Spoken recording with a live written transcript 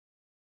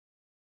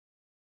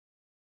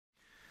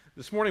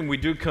This morning we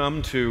do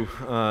come to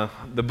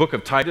the book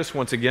of Titus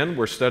once again.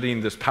 We're studying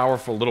this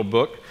powerful little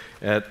book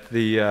at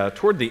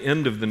toward the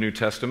end of the New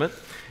Testament.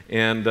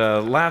 And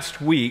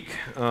last week,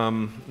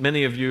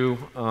 many of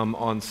you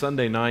on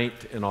Sunday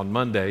night and on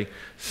Monday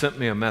sent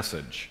me a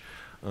message.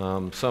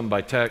 Some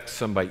by text,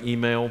 some by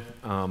email,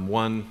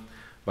 one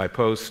by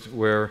post,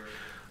 where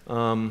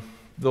the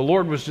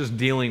Lord was just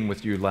dealing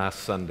with you last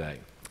Sunday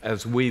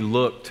as we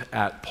looked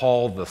at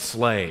Paul the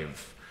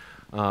slave.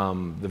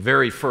 The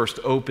very first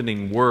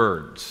opening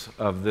words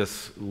of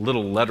this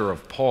little letter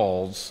of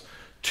Paul's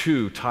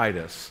to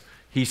Titus.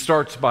 He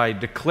starts by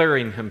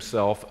declaring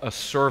himself a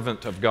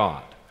servant of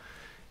God.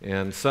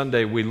 And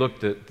Sunday we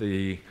looked at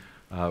the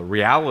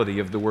reality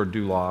of the word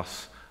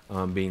doulos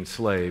being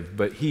slave,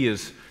 but he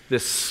is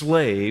this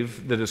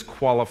slave that is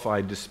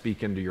qualified to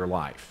speak into your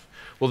life.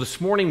 Well,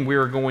 this morning we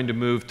are going to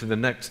move to the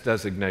next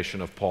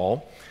designation of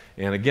Paul.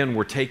 And again,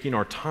 we're taking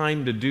our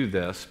time to do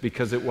this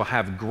because it will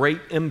have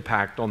great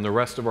impact on the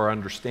rest of our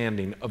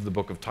understanding of the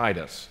book of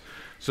Titus.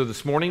 So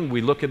this morning we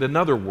look at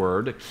another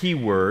word, a key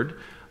word,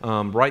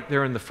 right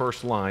there in the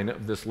first line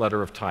of this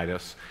letter of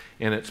Titus,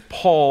 and it's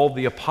Paul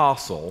the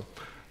Apostle.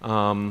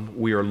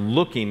 We are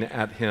looking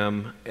at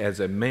him as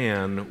a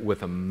man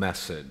with a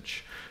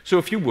message. So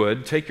if you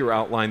would, take your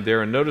outline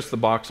there and notice the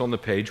box on the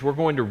page. We're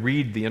going to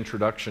read the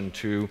introduction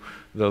to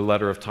the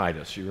letter of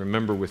Titus. You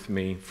remember with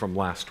me from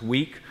last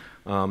week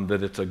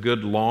that it's a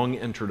good long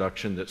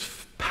introduction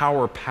that's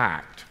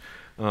power-packed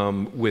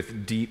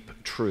with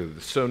deep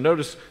truths. So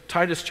notice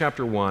Titus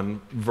chapter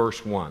 1,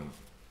 verse 1.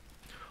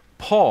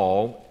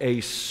 Paul,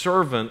 a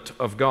servant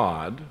of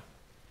God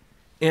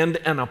and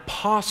an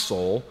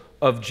apostle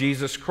of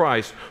Jesus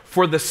Christ,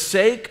 for the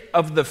sake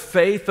of the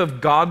faith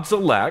of God's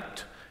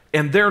elect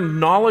and their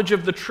knowledge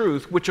of the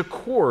truth, which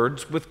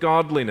accords with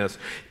godliness,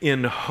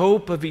 in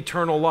hope of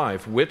eternal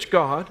life, which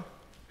God,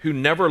 who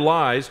never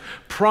lies,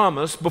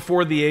 promised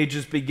before the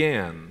ages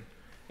began,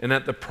 and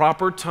at the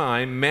proper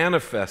time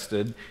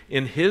manifested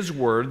in his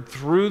word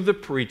through the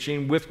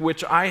preaching with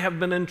which I have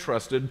been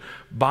entrusted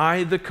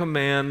by the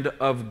command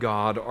of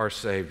God our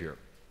Savior.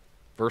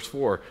 Verse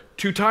 4,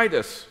 to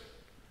Titus,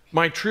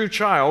 my true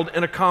child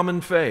in a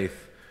common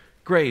faith,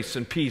 grace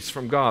and peace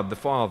from God the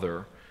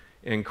Father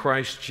and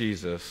Christ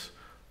Jesus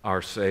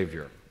our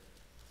Savior.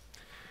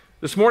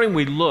 This morning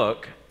we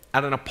look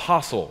at an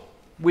apostle.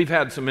 We've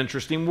had some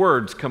interesting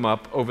words come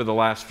up over the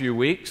last few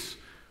weeks.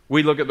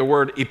 We look at the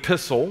word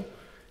epistle,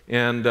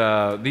 and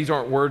these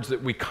aren't words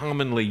that we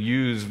commonly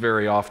use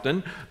very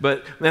often,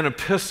 but an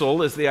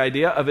epistle is the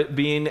idea of it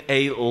being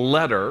a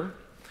letter.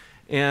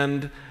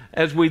 And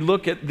as we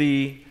look at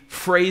the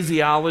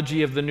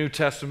phraseology of the New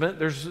Testament,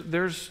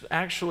 there's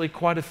actually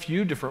quite a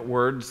few different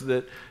words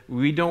that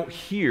we don't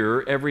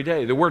hear every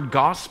day. The word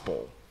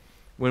gospel,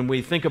 when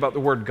we think about the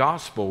word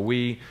gospel,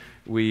 we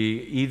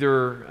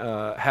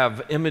either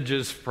have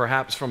images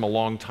perhaps from a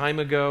long time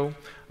ago.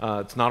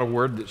 It's not a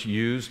word that's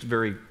used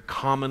very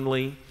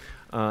commonly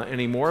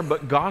anymore,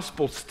 but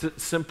gospel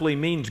simply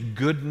means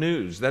good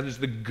news. That is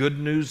the good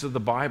news of the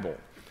Bible,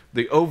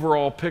 the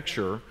overall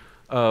picture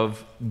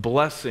of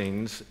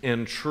blessings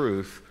and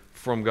truth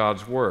from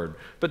God's Word.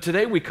 But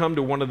today we come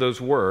to one of those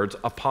words,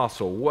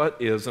 apostle.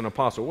 What is an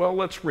apostle? Well,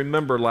 let's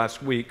remember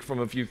last week from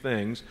a few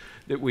things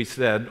that we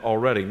said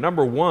already.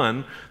 Number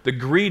one, the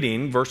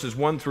greeting, verses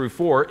 1 through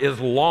 4, is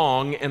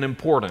long and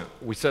important.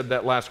 We said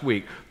that last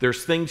week.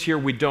 There's things here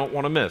we don't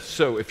want to miss.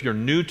 So if you're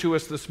new to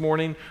us this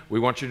morning, we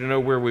want you to know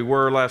where we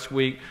were last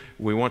week.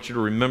 We want you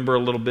to remember a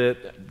little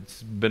bit.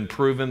 It's been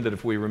proven that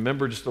if we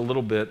remember just a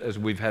little bit as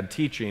we've had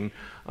teaching,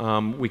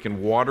 we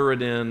can water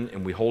it in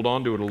and we hold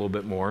on to it a little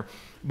bit more.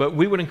 But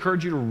we would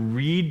encourage you to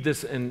read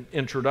this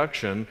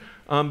introduction,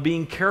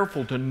 being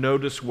careful to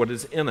notice what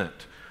is in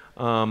it.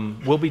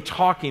 We'll be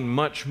talking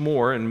much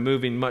more and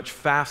moving much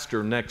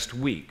faster next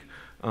week.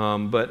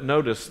 But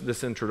notice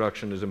this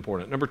introduction is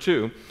important. Number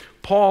two,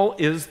 Paul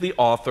is the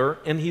author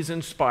and he's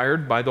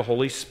inspired by the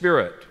Holy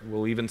Spirit.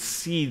 We'll even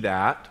see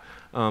that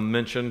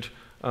mentioned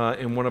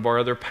in one of our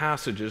other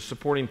passages,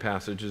 supporting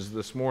passages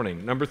this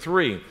morning. Number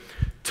three,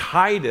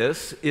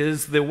 Titus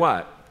is the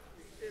what?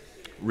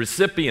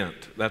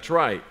 Recipient. That's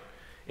right.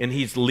 And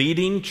he's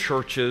leading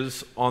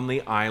churches on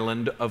the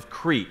island of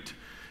Crete.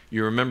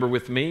 You remember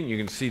with me, you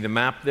can see the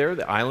map there,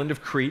 the island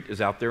of Crete is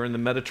out there in the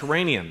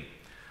Mediterranean.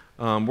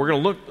 We're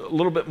going to look a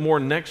little bit more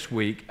next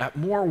week at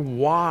more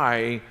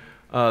why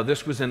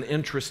this was an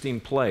interesting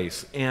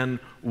place and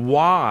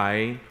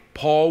why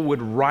Paul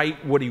would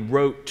write what he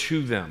wrote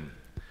to them.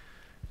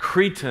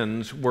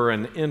 Cretans were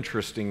an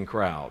interesting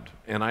crowd,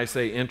 and I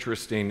say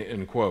interesting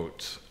in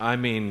quotes. I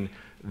mean,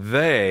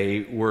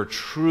 they were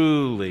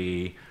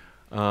truly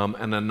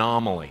an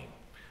anomaly.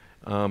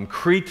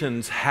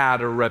 Cretans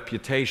had a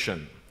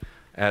reputation,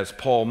 as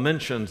Paul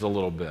mentions a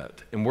little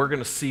bit, and we're going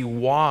to see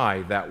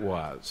why that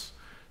was.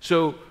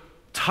 So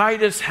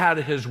Titus had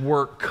his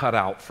work cut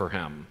out for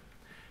him,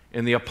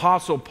 and the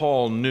Apostle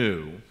Paul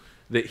knew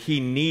that he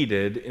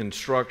needed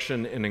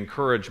instruction and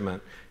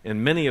encouragement,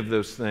 and many of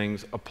those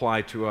things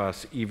apply to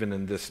us even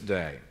in this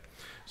day.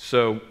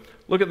 So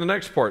look at the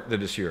next part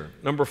that is here.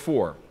 Number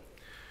 4.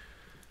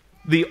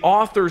 the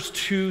author's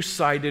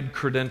two-sided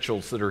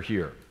credentials that are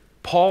here.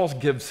 Paul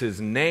gives his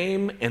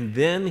name, and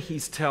then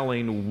he's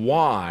telling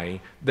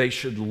why they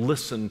should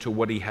listen to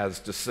what he has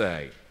to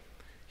say.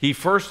 He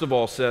first of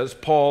all says,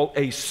 Paul,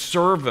 a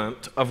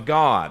servant of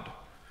God.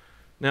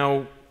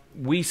 Now,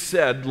 we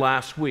said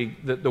last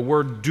week that the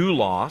word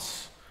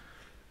doulos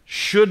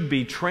should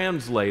be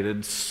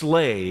translated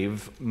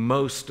slave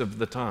most of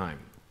the time.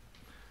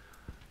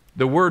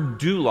 The word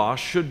doulos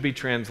should be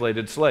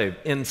translated slave.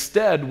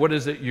 Instead, what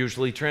is it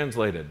usually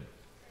translated?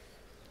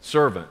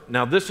 Servant.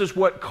 Now, this is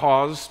what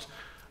caused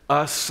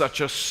us such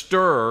a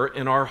stir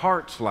in our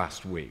hearts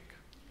last week.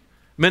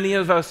 Many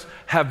of us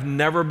have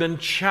never been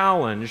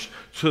challenged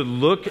to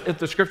look at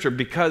the Scripture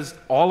because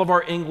all of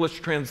our English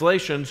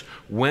translations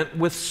went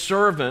with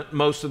servant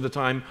most of the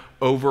time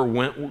over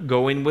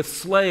going with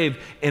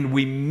slave, and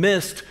we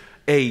missed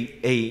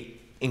a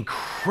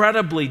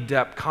incredibly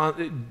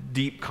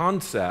deep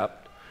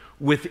concept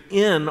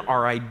within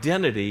our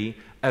identity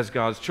as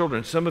God's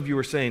children. Some of you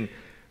are saying,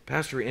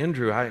 Pastor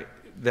Andrew,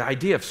 the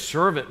idea of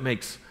servant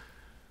makes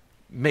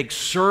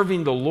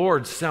serving the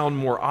Lord sound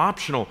more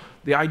optional.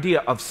 The idea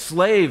of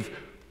slave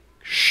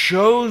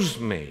shows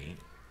me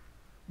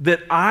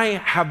that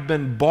I have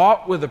been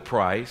bought with a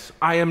price.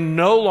 I am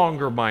no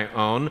longer my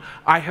own.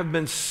 I have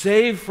been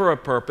saved for a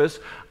purpose.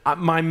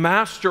 My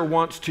master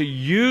wants to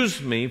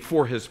use me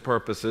for his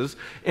purposes.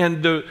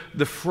 And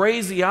the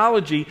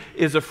phraseology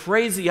is a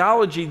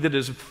phraseology that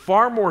is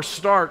far more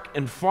stark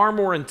and far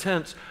more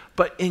intense,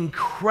 but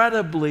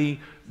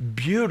incredibly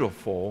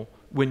beautiful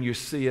when you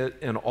see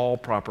it in all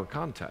proper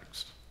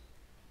context.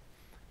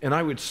 And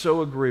I would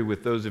so agree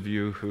with those of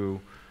you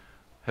who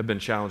have been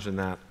challenged in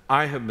that.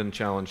 I have been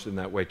challenged in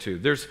that way too.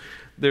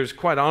 There's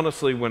quite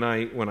honestly, when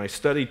I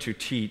study to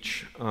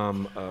teach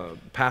a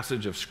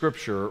passage of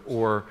Scripture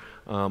or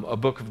a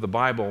book of the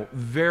Bible,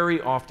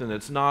 very often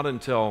it's not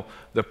until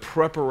the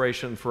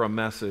preparation for a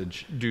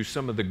message do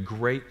some of the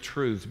great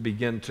truths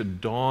begin to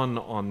dawn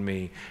on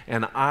me,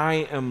 and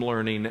I am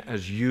learning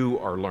as you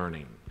are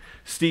learning.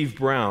 Steve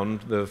Brown,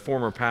 the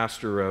former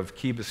pastor of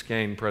Key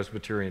Biscayne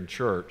Presbyterian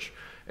Church,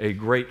 a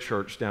great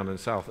church down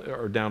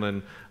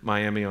in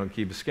Miami on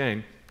Key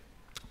Biscayne,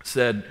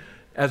 said,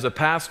 as a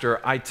pastor,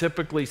 I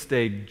typically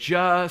stayed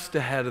just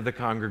ahead of the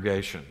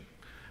congregation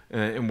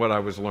in what I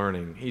was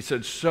learning. He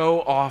said, so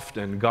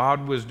often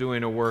God was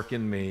doing a work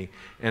in me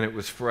and it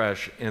was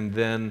fresh, and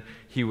then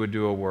he would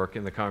do a work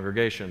in the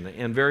congregation.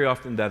 And very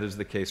often that is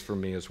the case for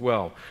me as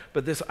well.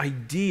 But this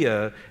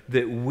idea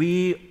that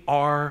we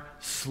are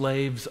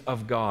slaves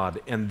of God,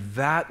 and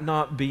that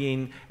not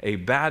being a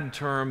bad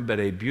term but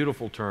a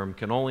beautiful term,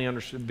 can only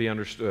be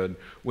understood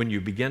when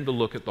you begin to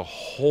look at the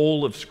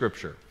whole of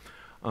Scripture.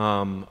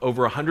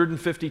 Over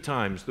 150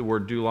 times the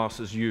word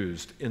doulos is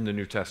used in the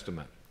New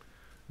Testament.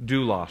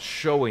 Doulos,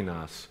 showing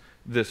us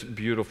this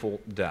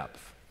beautiful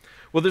depth.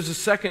 Well, there's a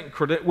second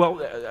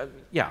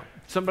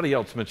somebody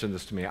else mentioned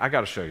this to me. I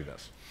got to show you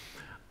this.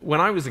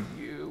 When I was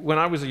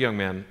a young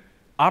man,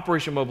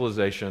 Operation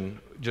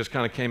Mobilization just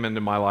kind of came into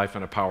my life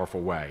in a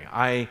powerful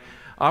way.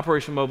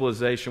 Operation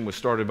Mobilization was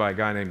started by a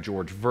guy named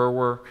George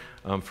Verwer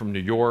from New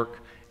York,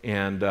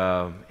 and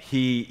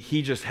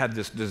he just had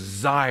this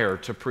desire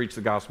to preach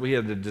the gospel. He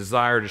had the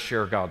desire to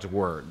share God's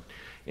word.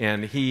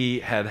 And he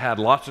had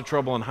lots of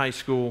trouble in high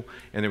school,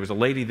 and there was a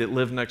lady that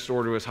lived next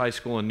door to his high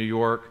school in New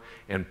York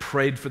and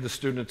prayed for the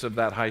students of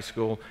that high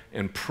school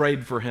and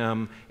prayed for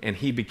him, and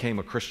he became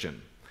a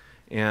Christian.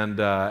 And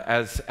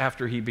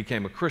after he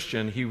became a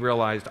Christian, he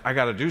realized, I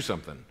got to do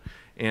something.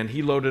 And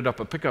he loaded up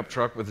a pickup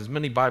truck with as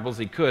many Bibles as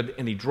he could,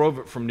 and he drove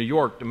it from New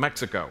York to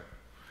Mexico.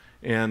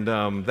 And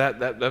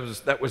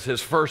that was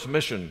his first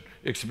mission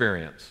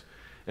experience.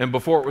 And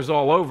before it was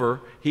all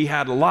over, he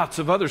had lots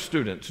of other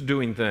students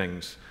doing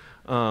things.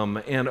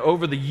 And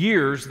over the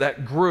years,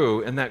 that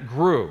grew and that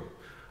grew.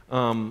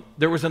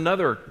 There was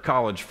another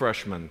college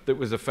freshman that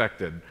was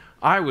affected.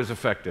 I was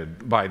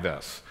affected by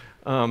this.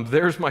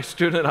 There's my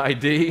student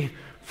ID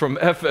from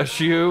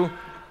FSU.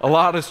 A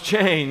lot has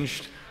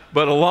changed,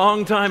 but a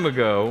long time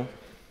ago,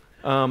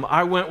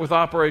 I went with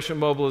Operation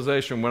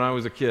Mobilization when I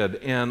was a kid,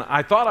 and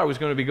I thought I was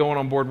going to be going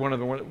on board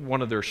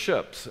one of their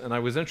ships, and I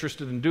was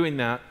interested in doing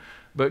that.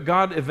 But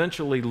God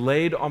eventually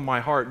laid on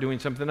my heart doing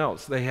something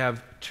else. They have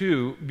had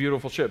two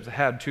beautiful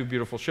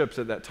ships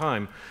at that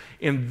time.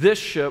 And this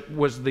ship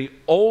was the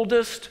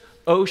oldest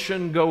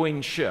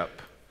ocean-going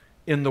ship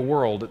in the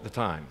world at the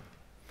time.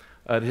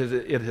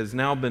 It has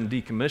now been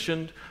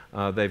decommissioned.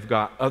 They've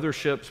got other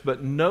ships,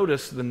 but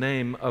notice the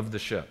name of the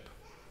ship.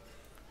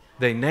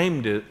 They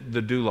named it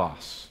the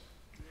Doulos.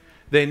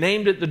 They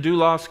named it the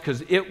Doulos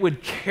because it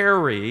would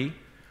carry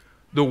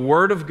the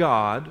Word of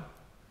God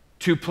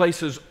to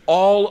places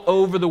all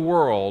over the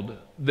world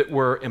that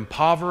were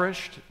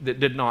impoverished, that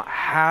did not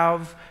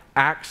have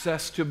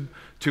access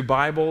to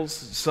Bibles,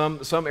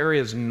 some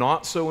areas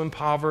not so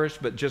impoverished,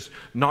 but just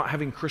not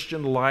having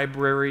Christian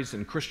libraries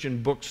and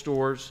Christian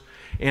bookstores.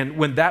 And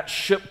when that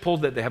ship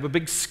pulled, that they have a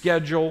big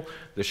schedule,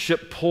 the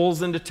ship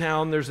pulls into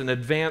town, there's an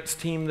advance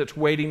team that's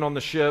waiting on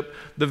the ship,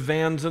 the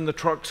vans and the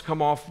trucks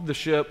come off the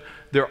ship,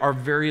 there are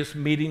various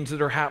meetings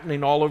that are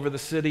happening all over the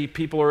city,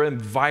 people are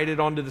invited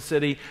onto the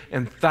city,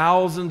 and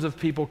thousands of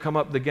people come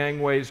up the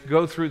gangways,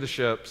 go through the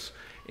ships,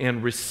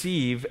 and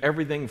receive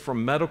everything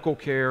from medical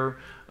care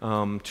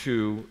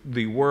to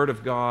the Word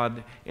of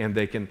God, and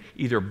they can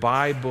either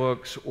buy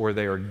books or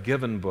they are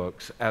given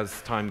books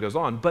as time goes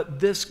on. But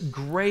this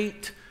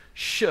great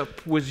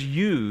ship was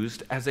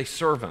used as a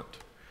servant.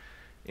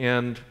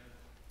 And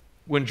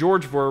when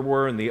George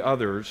Verwer and the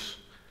others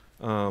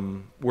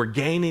were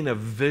gaining a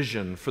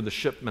vision for the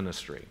ship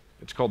ministry,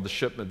 it's called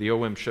the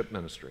OM Ship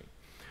Ministry,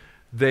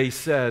 they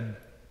said,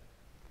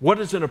 what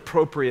is an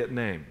appropriate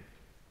name?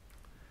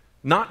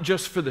 Not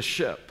just for the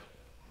ship,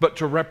 but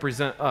to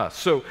represent us.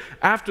 So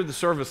after the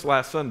service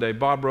last Sunday,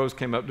 Bob Rose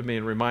came up to me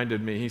and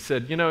reminded me, he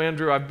said, you know,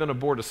 Andrew, I've been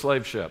aboard a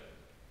slave ship.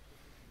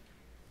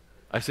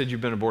 I said,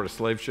 you've been aboard a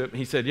slave ship?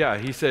 He said, yeah.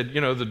 He said,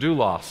 you know, the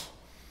doulos.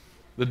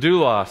 The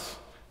doulos.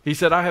 He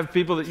said, I have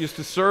people that used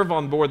to serve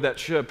on board that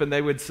ship, and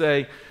they would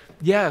say,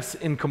 yes,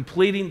 in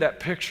completing that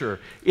picture,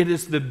 it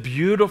is the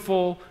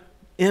beautiful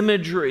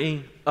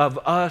imagery of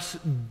us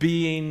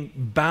being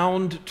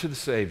bound to the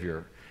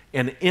Savior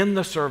and in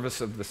the service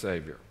of the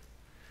Savior.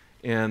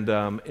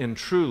 And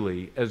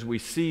truly, as we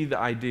see the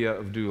idea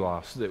of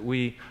doulos, that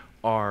we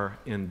are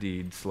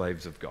indeed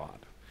slaves of God.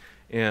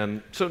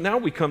 And so now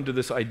we come to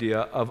this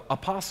idea of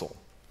apostle.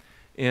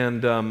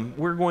 And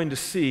we're going to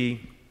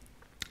see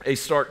a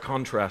stark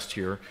contrast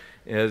here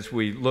as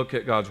we look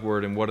at God's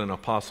Word and what an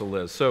apostle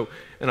is. So,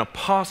 an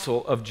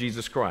apostle of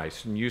Jesus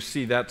Christ. And you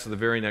see that's the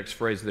very next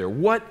phrase there.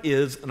 What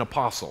is an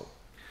apostle?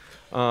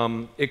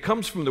 It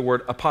comes from the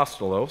word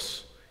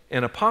apostolos.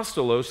 And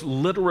apostolos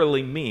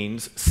literally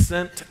means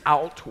sent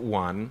out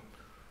one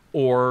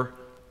or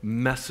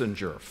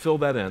messenger. Fill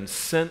that in.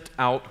 Sent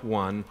out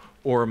one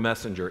or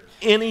messenger.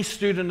 Any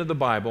student of the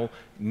Bible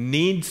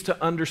needs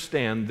to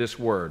understand this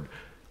word.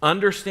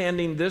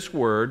 Understanding this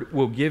word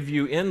will give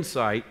you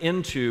insight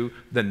into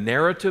the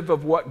narrative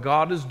of what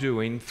God is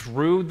doing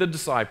through the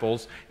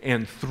disciples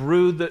and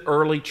through the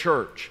early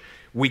church.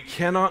 We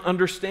cannot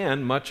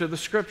understand much of the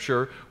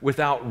Scripture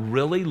without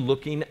really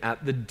looking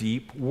at the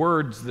deep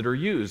words that are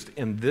used,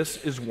 and this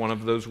is one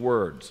of those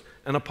words,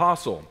 an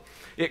apostle.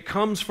 It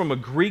comes from a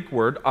Greek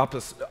word,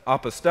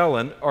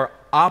 apostellon, or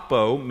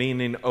apo,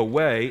 meaning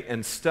away,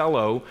 and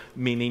stello,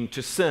 meaning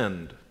to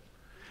send.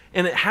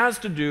 And it has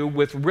to do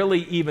with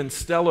really even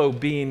stello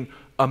being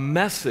a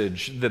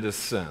message that is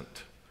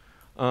sent.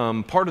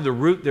 Part of the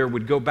root there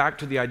would go back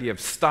to the idea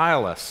of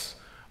stylus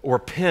or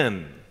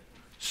pen.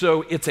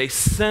 So it's a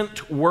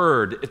sent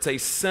word, it's a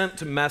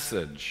sent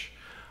message.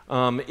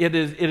 It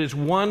is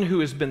one who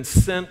has been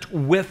sent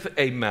with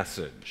a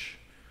message.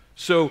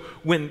 So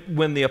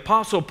when the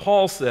Apostle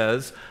Paul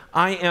says,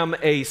 I am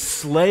a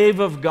slave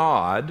of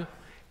God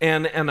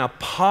and an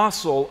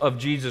apostle of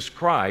Jesus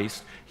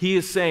Christ, he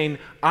is saying,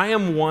 I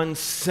am one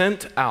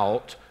sent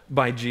out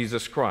by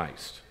Jesus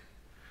Christ.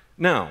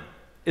 Now,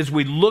 as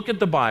we look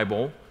at the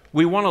Bible,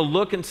 we want to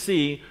look and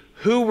see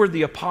who were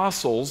the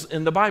apostles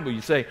in the Bible.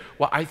 You say,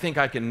 well, I think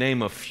I can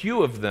name a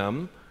few of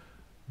them,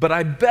 but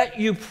I bet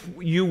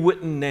you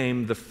wouldn't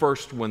name the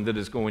first one that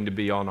is going to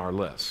be on our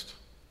list.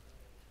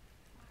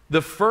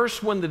 The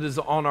first one that is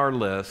on our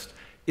list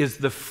is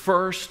the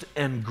first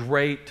and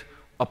great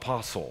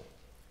apostle.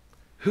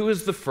 Who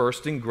is the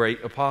first and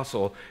great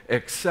apostle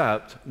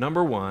except,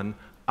 number one,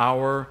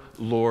 our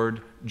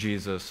Lord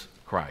Jesus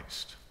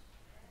Christ?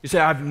 You say,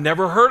 I've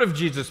never heard of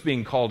Jesus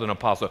being called an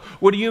apostle.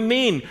 What do you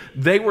mean?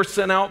 They were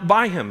sent out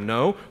by him.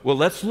 No? Well,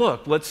 let's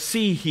look. Let's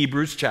see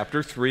Hebrews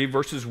chapter 3,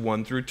 verses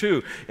 1 through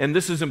 2. And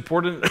this is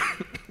important,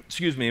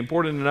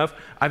 important enough.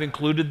 I've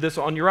included this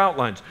on your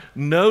outlines.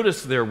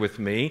 Notice there with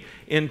me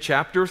in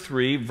chapter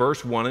 3,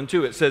 verse 1 and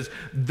 2. It says,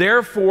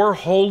 therefore,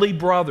 holy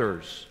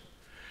brothers,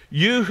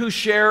 you who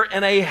share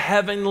in a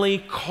heavenly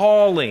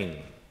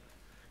calling,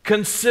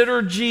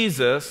 consider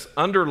Jesus,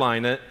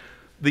 underline it,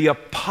 the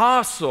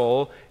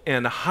apostle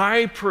and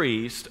high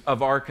priest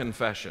of our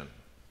confession.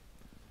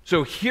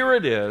 So here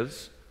it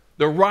is,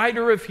 the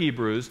writer of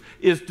Hebrews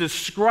is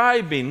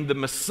describing the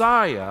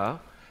Messiah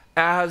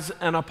as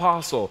an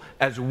apostle,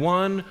 as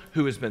one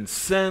who has been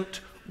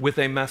sent with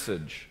a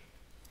message.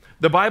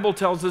 The Bible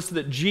tells us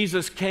that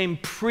Jesus came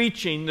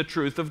preaching the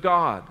truth of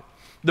God.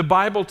 The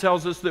Bible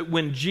tells us that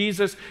when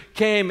Jesus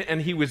came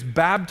and he was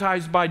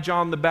baptized by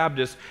John the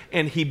Baptist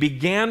and he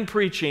began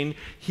preaching,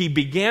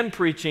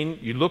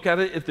 you look at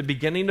it at the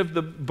beginning of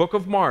the book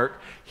of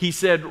Mark, he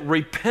said,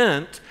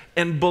 repent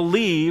and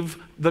believe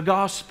the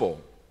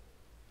gospel.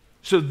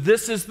 So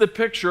this is the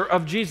picture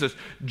of Jesus.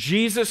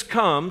 Jesus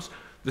comes,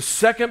 the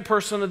second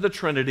person of the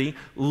Trinity,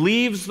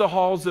 leaves the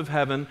halls of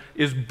heaven,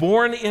 is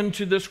born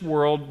into this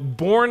world,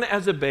 born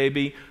as a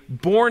baby,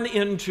 born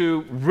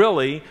into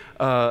really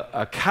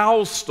a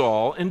cow's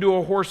stall, into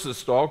a horse's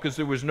stall, because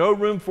there was no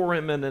room for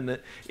him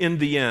in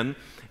the inn.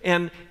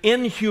 And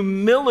in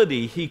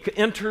humility, he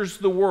enters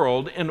the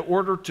world in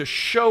order to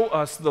show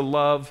us the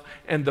love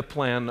and the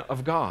plan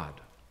of God.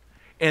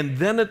 And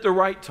then at the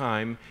right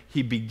time,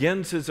 he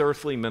begins his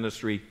earthly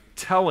ministry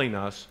telling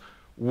us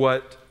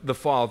what the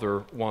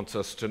Father wants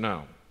us to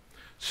know.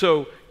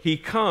 So he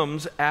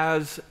comes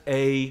as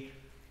an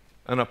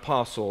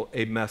apostle,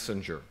 a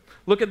messenger.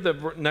 Look at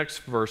the next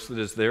verse that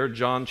is there,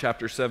 John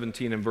chapter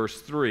 17 and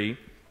verse 3.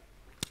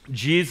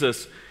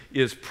 Jesus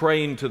is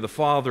praying to the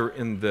Father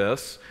in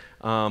this,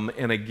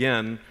 and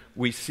again,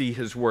 we see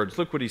his words.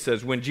 Look what he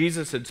says. When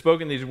Jesus had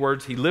spoken these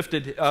words, he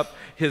lifted up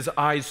his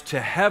eyes to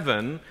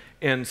heaven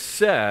and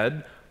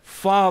said,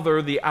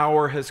 Father, the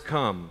hour has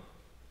come.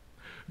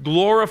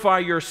 Glorify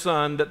your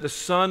Son, that the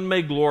Son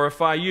may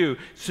glorify you,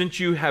 since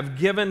you have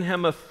given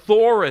him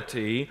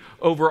authority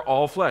over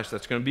all flesh.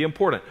 That's going to be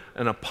important.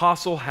 An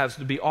apostle has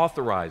to be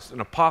authorized. An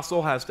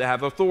apostle has to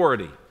have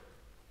authority.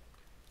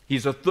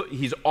 He's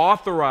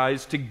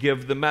authorized to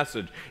give the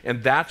message.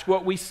 And that's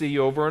what we see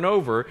over and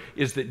over,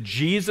 is that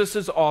Jesus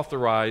is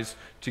authorized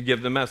to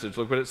give the message.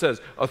 Look what it says.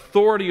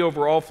 Authority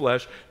over all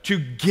flesh, to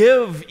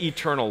give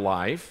eternal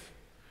life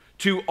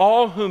to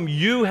all whom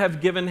you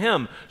have given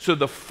him. So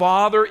the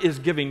Father is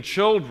giving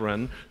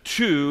children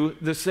to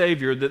the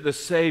Savior, that the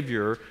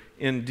Savior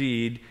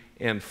indeed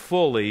and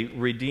fully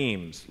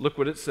redeems. Look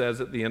what it says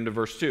at the end of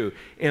verse 2.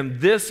 And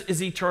this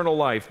is eternal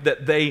life,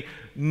 that they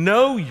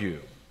know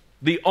you,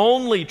 the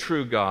only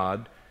true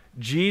God,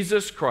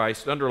 Jesus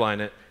Christ,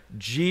 underline it,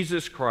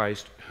 Jesus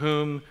Christ,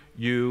 whom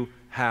you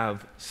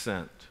have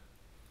sent.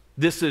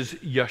 This is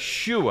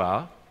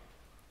Yeshua,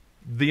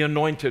 the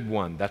anointed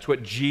one. That's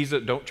what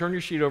Jesus, don't turn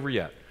your sheet over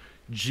yet.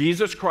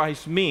 Jesus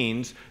Christ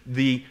means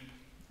the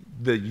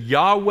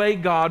Yahweh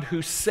God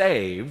who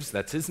saves,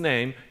 that's his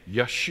name,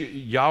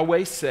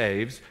 Yahweh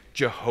saves,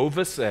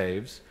 Jehovah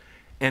saves,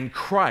 and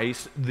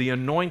Christ, the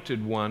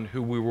anointed one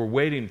who we were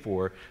waiting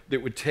for,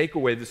 that would take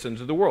away the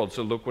sins of the world.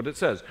 So look what it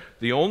says.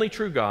 The only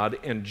true God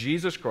and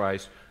Jesus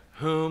Christ,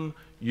 whom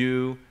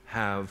you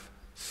have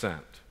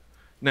sent.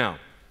 Now,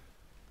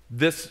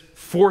 this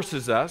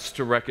forces us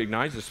to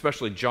recognize,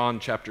 especially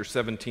John chapter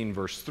 17,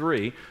 verse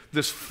 3,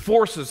 this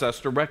forces us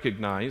to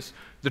recognize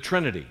the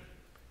Trinity.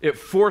 It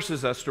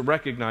forces us to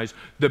recognize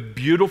the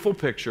beautiful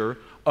picture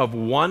of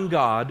one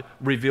God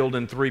revealed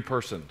in three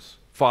persons,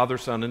 Father,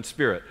 Son, and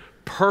Spirit,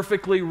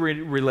 perfectly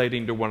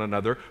relating to one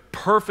another,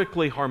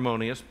 perfectly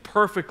harmonious,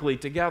 perfectly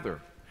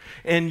together.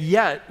 And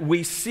yet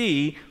we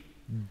see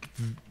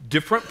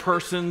different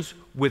persons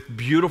with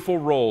beautiful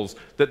roles,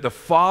 that the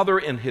Father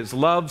in his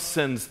love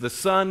sends the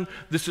Son.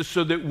 This is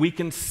so that we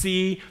can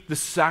see the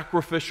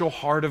sacrificial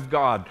heart of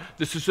God.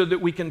 This is so that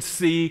we can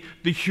see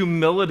the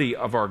humility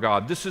of our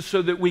God. This is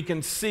so that we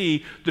can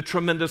see the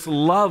tremendous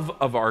love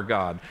of our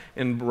God.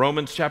 In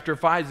Romans chapter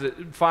 5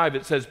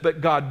 it says,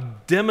 but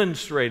God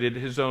demonstrated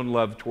his own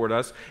love toward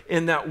us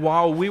in that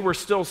while we were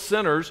still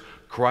sinners,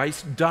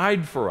 Christ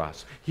died for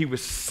us. He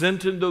was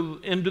sent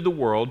into the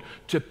world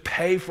to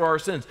pay for our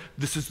sins.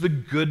 This is the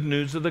good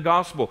news of the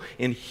gospel.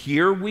 And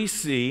here we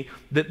see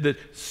that the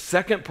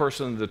second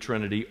person of the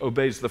Trinity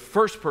obeys the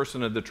first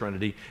person of the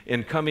Trinity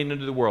in coming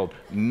into the world.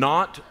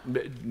 Not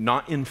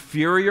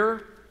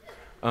inferior,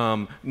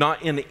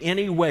 not in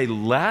any way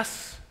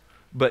less,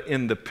 but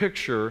in the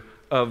picture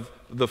of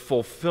the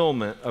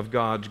fulfillment of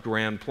God's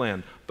grand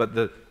plan. But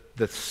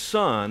the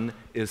Son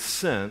is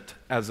sent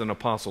as an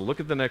apostle. Look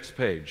at the next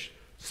page.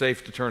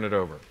 Safe to turn it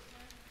over.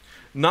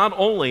 Not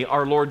only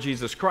our Lord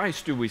Jesus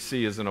Christ do we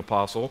see as an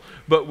apostle,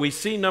 but we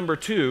see, number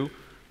two,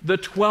 the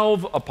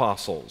 12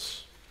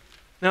 apostles.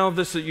 Now,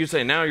 you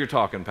say, now you're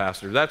talking,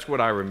 Pastor. That's what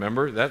I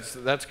remember.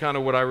 That's kind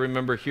of what I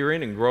remember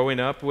hearing and growing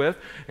up with,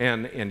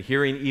 and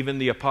hearing even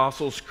the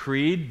Apostles'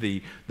 Creed,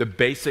 the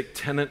basic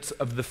tenets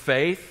of the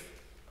faith.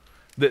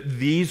 That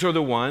these are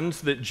the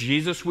ones that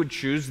Jesus would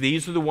choose.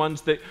 These are the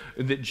ones that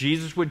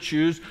Jesus would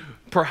choose,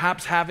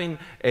 perhaps having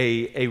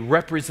a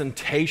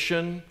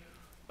representation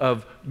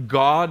of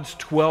God's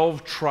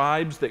 12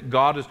 tribes, that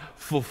God is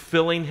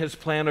fulfilling his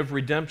plan of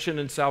redemption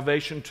and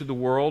salvation to the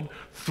world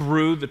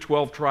through the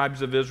 12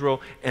 tribes of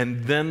Israel,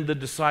 and then the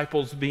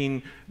disciples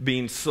being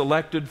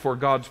selected for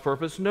God's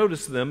purpose.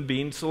 Notice them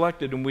being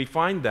selected, and we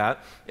find that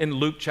in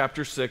Luke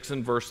chapter 6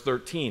 and verse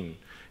 13.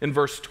 In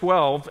verse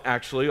 12,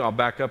 actually, I'll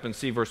back up and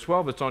see verse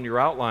 12. It's on your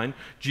outline.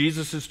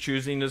 Jesus is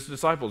choosing his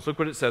disciples. Look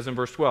what it says in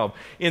verse 12.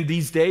 In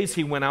these days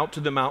he went out to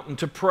the mountain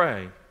to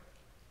pray.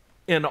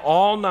 And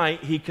all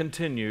night he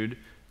continued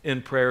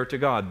in prayer to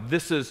God.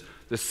 This is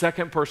the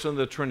second person of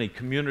the Trinity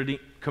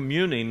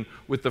communing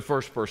with the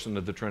first person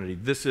of the Trinity.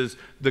 This is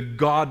the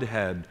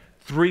Godhead,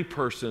 three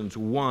persons,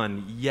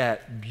 one,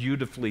 yet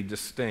beautifully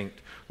distinct.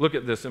 Look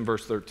at this in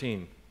verse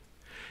 13.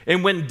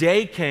 And when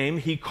day came,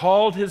 he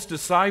called his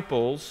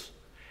disciples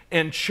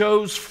and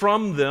chose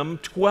from them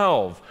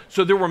 12.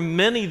 So there were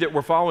many that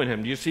were following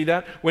him. Do you see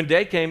that? When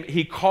day came,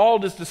 he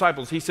called his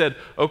disciples. He said,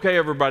 okay,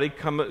 everybody,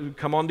 come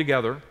on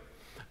together.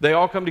 They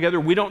all come together.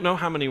 We don't know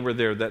how many were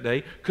there that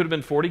day. Could have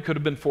been 40, could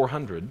have been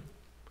 400.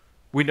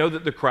 We know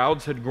that the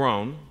crowds had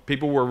grown.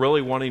 People were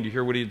really wanting to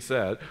hear what he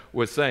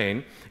was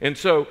saying. And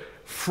so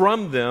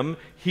from them,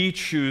 he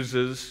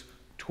chooses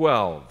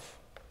 12,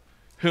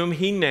 whom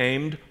he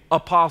named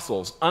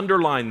apostles.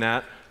 Underline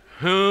that.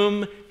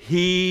 Whom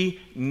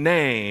he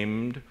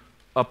named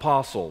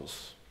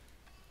apostles.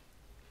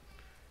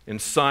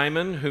 And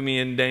Simon, whom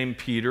he named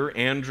Peter,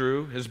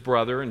 Andrew, his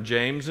brother, and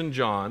James and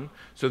John.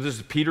 So this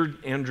is Peter,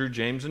 Andrew,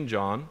 James, and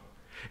John.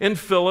 And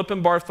Philip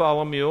and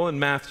Bartholomew and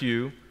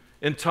Matthew,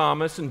 and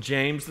Thomas and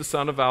James, the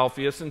son of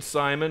Alphaeus, and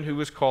Simon, who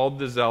was called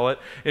the Zealot,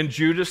 and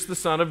Judas, the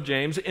son of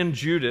James, and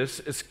Judas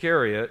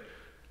Iscariot,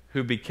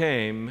 who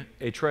became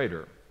a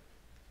traitor.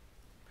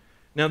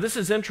 Now this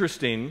is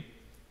interesting,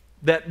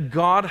 that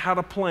God had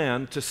a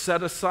plan to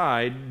set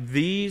aside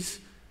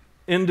these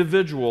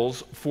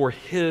individuals for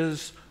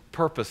his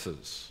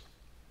purposes.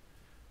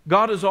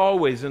 God is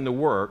always in the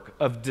work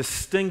of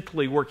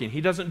distinctly working.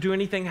 He doesn't do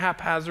anything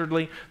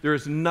haphazardly. There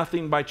is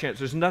nothing by chance.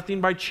 There's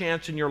nothing by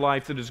chance in your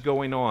life that is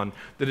going on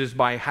that is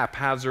by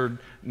haphazard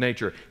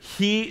nature.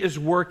 He is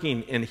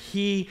working, and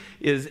he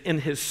is in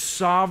his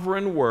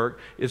sovereign work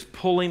is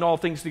pulling all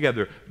things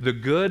together, the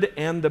good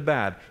and the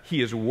bad.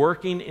 He is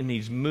working and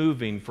he's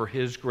moving for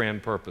his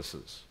grand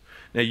purposes.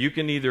 Now you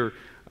can either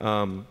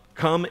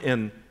come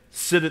and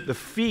sit at the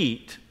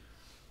feet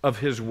of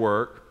his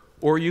work,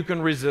 or you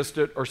can resist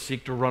it or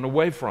seek to run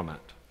away from it.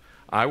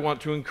 I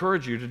want to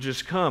encourage you to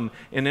just come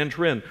and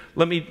enter in.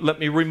 Let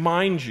me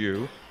remind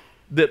you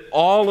that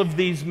all of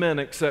these men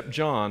except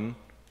John,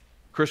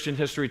 Christian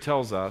history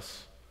tells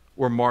us,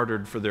 were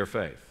martyred for their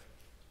faith.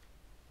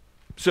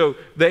 So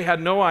they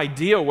had no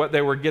idea what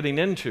they were getting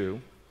into,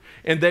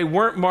 and they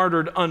weren't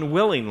martyred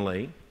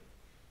unwillingly.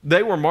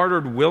 They were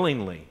martyred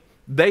willingly.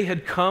 They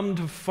had come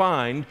to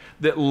find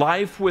that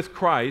life with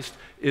Christ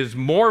is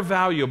more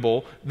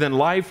valuable than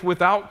life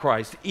without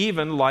Christ,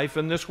 even life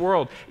in this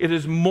world. It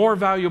is more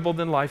valuable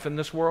than life in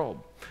this world.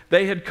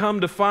 They had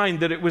come to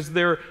find that it was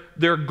their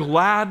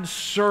glad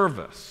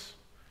service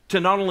to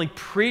not only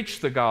preach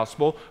the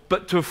gospel,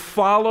 but to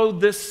follow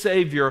this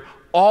Savior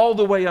all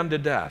the way unto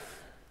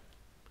death.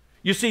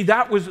 You see,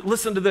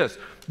 listen to this,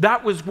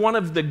 that was one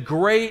of the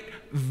great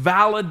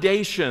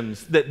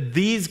validations that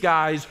these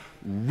guys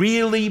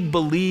really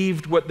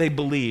believed what they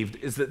believed,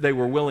 is that they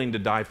were willing to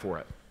die for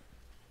it.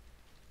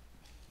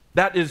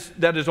 That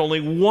is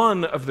only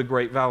one of the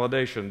great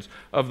validations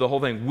of the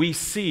whole thing. We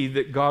see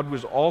that God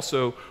was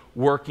also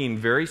working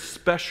very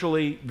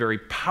specially, very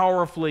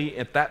powerfully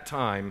at that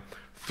time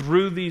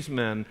through these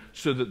men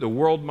so that the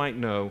world might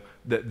know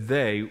that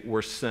they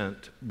were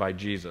sent by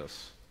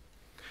Jesus.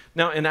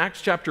 Now, in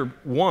Acts chapter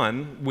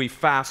 1, we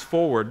fast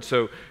forward.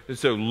 So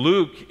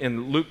Luke,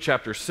 in Luke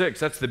chapter 6,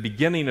 that's the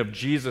beginning of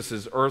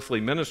Jesus' earthly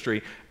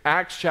ministry.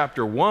 Acts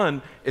chapter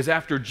 1 is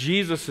after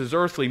Jesus'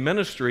 earthly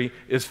ministry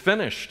is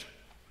finished.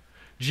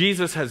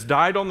 Jesus has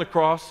died on the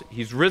cross,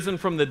 he's risen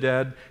from the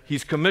dead,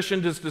 he's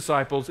commissioned his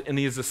disciples, and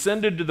he has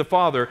ascended to the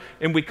Father.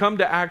 And we come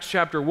to Acts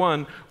chapter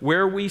 1,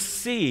 where we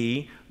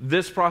see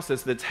this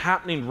process that's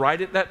happening right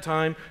at that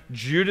time.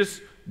 Judas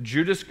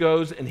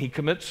goes and he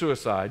commits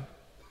suicide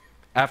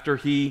after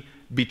he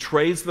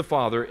betrays the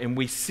Father, and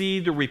we see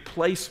the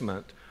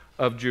replacement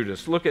of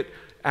Judas. Look at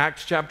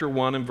Acts chapter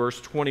 1 and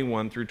verse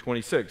 21 through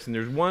 26. And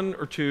there's one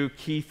or two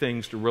key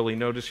things to really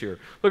notice here.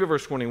 Look at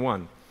verse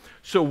 21.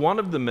 So one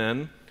of the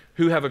men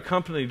who have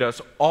accompanied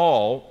us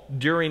all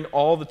during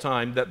all the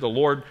time that the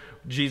Lord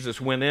Jesus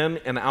went in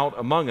and out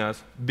among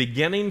us,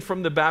 beginning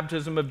from the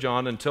baptism of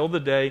John until the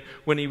day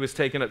when he was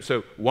taken up.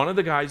 So one of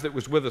the guys that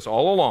was with us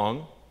all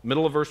along,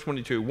 middle of verse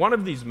 22, one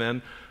of these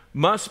men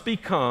must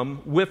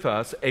become with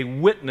us a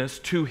witness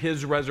to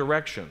his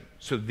resurrection.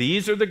 So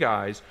these are the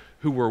guys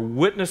who were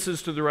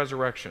witnesses to the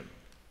resurrection,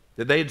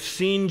 that they had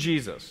seen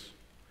Jesus.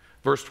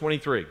 Verse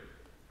 23,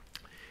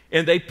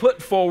 and they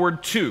put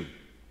forward two,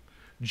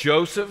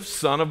 Joseph,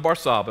 son of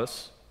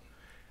Barsabbas,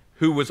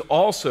 who was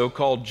also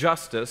called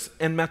Justus,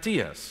 and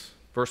Matthias.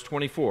 Verse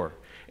 24,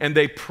 and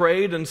they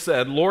prayed and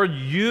said, Lord,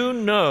 you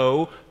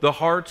know the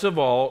hearts of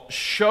all.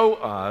 Show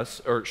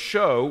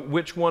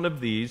which one of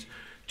these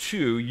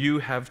two you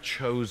have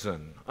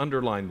chosen.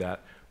 Underline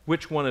that.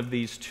 Which one of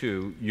these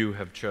two you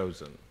have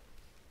chosen.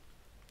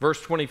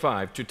 Verse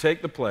 25, to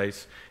take the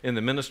place in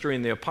the ministry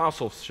and the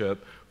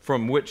apostleship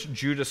from which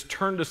Judas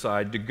turned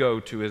aside to go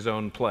to his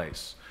own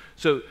place.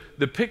 So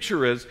the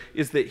picture is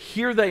that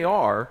here they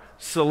are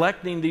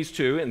selecting these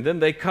two, and then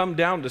they come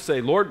down to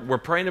say, Lord, we're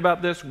praying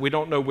about this. We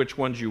don't know which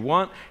ones you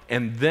want.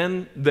 And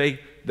then they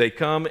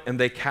come and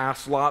they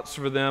cast lots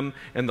for them,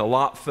 and the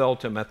lot fell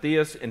to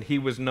Matthias, and he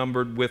was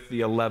numbered with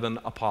the 11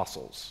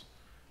 apostles,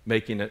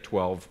 making it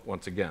 12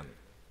 once again.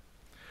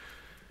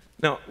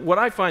 Now, what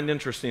I find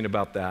interesting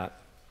about that,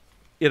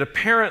 it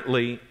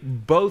apparently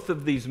both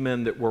of these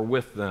men that were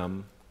with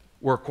them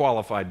were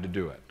qualified to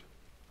do it.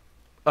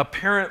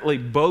 Apparently,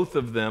 both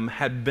of them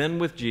had been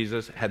with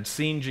Jesus, had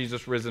seen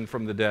Jesus risen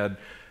from the dead.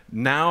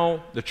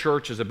 Now the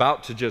church is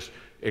about to just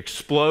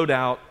explode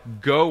out,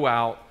 go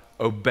out,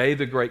 obey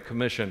the Great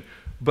Commission.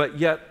 But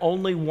yet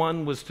only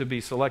one was to be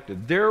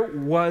selected. There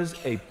was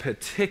a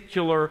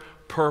particular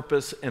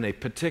purpose and a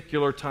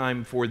particular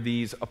time for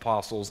these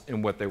apostles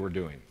in what they were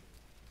doing.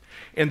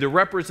 And the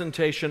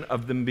representation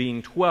of them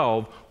being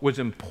 12 was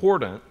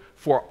important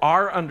for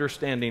our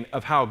understanding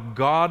of how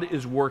God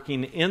is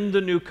working in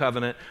the new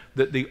covenant,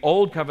 that the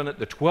old covenant,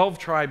 the 12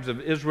 tribes of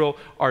Israel,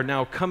 are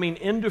now coming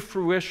into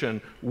fruition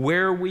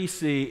where we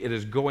see it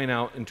is going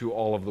out into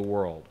all of the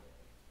world.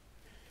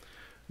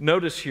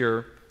 Notice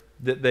here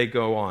that they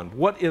go on.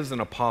 What is an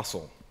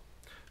apostle?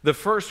 The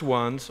first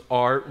ones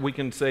are, we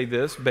can say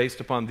this based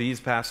upon these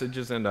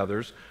passages and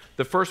others,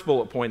 the first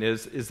bullet point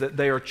is that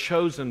they are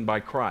chosen by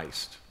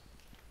Christ.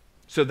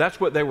 So that's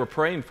what they were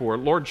praying for.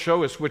 Lord,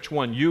 show us which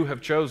one you have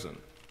chosen.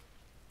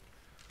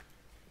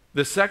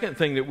 The second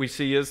thing that we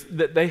see is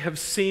that they have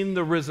seen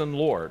the risen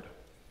Lord.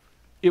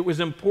 It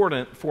was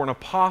important for an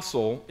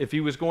apostle, if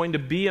he was going to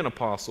be an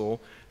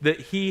apostle,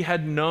 that he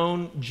had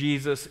known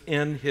Jesus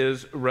in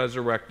his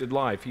resurrected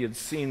life. He had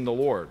seen the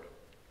Lord.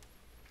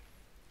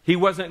 He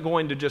wasn't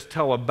going to just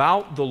tell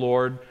about the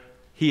Lord.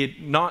 He had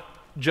not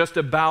just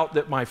about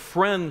that my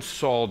friend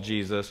saw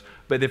Jesus,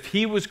 but if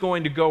he was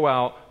going to go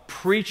out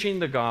preaching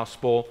the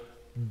gospel,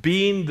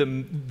 being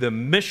the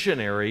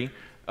missionary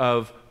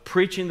of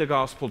preaching the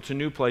gospel to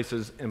new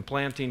places and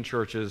planting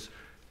churches,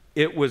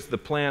 it was the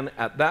plan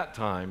at that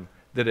time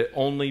that it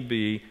only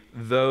be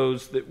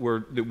those that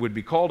would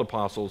be called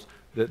apostles,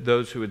 that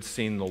those who had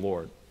seen the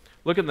Lord.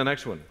 Look at the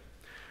next one.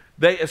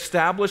 They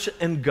established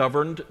and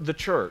governed the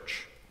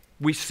church.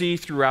 We see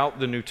throughout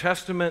the New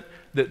Testament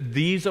that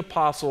these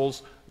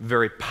apostles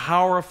very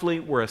powerfully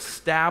were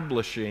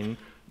establishing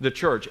the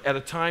church at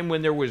a time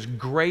when there was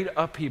great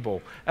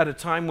upheaval, at a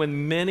time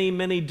when many,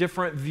 many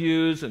different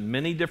views and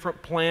many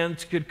different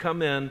plans could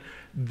come in.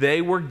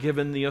 They were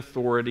given the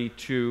authority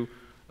to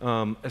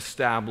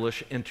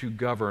establish and to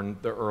govern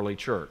the early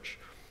church.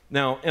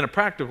 Now, in a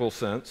practical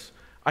sense,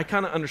 I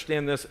kind of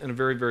understand this in a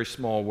very, very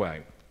small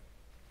way.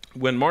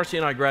 When Marcy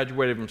and I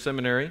graduated from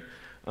seminary,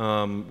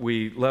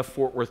 we left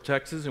Fort Worth,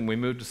 Texas, and we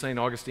moved to St.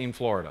 Augustine,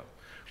 Florida.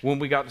 When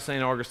we got to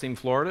St. Augustine,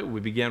 Florida, we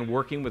began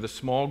working with a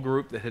small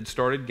group that had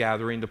started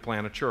gathering to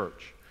plant a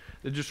church.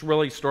 It just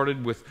really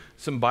started with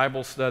some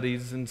Bible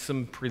studies and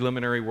some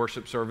preliminary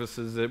worship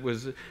services. It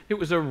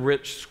was a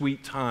rich,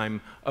 sweet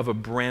time of a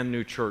brand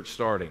new church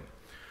starting.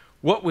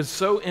 What was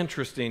so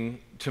interesting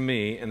to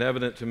me and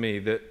evident to me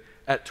that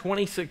at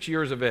 26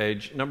 years of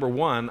age, number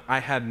one, I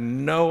had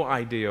no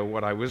idea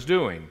what I was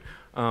doing.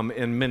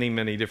 In many,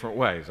 many different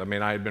ways. I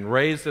mean, I had been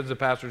raised as a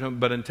pastor's home,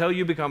 but until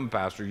you become a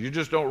pastor, you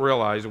just don't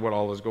realize what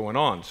all is going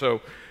on. So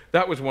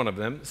that was one of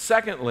them.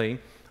 Secondly,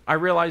 I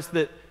realized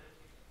that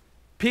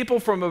people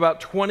from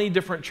about 20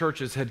 different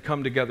churches had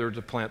come together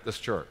to plant this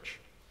church.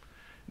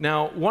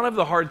 Now, one of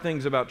the hard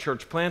things about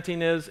church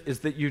planting is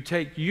that you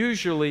take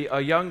usually a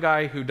young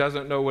guy who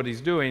doesn't know what he's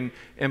doing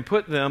and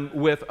put them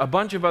with a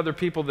bunch of other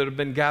people that have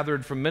been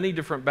gathered from many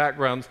different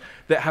backgrounds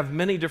that have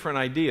many different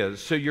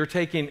ideas. So you're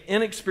taking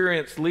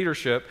inexperienced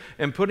leadership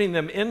and putting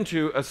them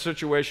into a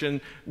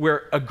situation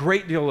where a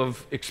great deal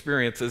of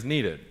experience is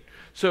needed.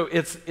 So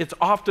it's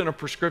often a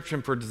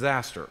prescription for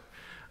disaster.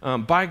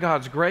 By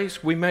God's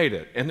grace, we made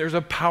it. And there's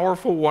a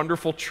powerful,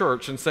 wonderful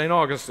church in St.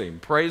 Augustine.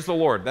 Praise the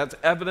Lord. That's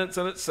evidence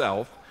in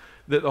itself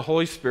that the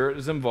Holy Spirit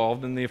is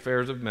involved in the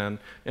affairs of men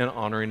and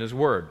honoring His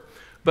Word.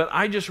 But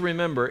I just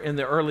remember in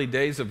the early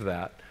days of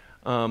that,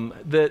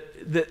 that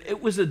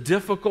it was a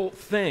difficult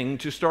thing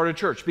to start a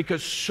church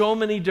because so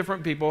many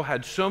different people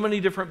had so many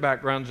different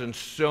backgrounds and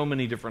so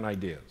many different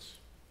ideas.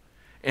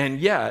 And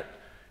yet,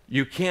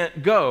 you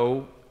can't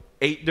go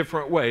 8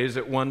 different ways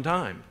at one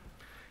time.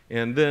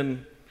 And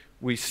then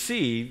we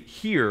see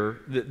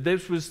here that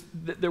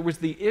there was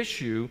the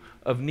issue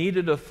of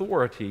needed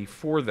authority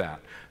for that.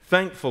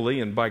 Thankfully,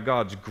 and by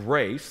God's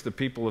grace, the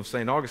people of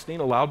St.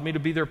 Augustine allowed me to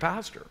be their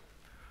pastor.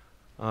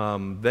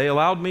 They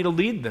allowed me to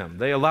lead them.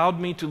 They allowed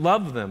me to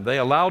love them. They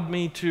allowed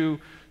me to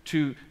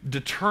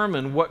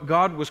determine what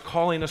God was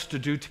calling us to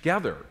do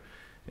together.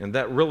 And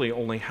that really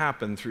only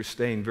happened through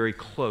staying very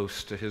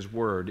close to His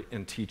Word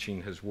and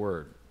teaching His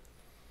Word.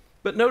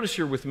 But notice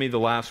here with me the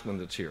last one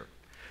that's here.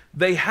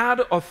 They had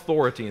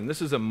authority, and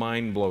this is a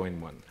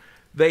mind-blowing one.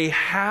 They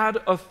had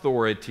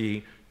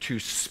authority to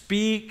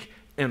speak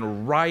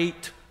and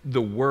write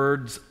the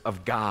words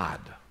of God.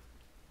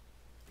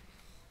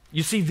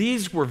 You see,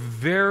 these were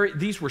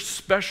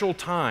special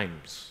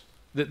times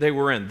that they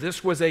were in.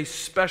 This was a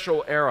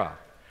special era,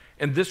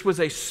 and this was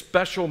a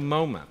special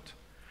moment.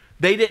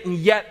 They didn't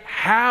yet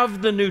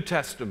have the New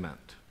Testament.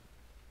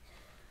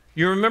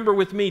 You remember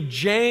with me,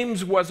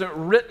 James wasn't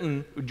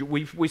written.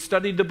 We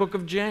studied the book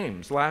of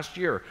James last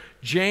year.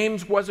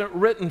 James wasn't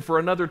written for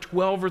another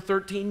 12 or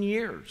 13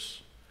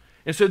 years.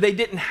 And so they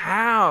didn't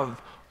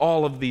have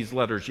all of these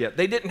letters yet.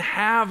 They didn't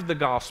have the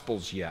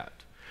Gospels yet.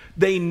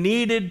 They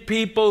needed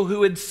people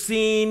who had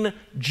seen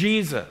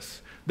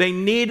Jesus. They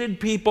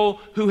needed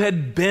people who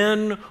had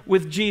been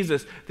with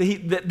Jesus.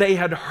 They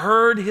had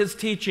heard his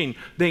teaching.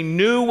 They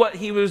knew what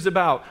he was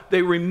about.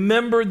 They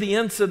remembered the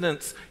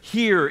incidents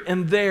here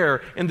and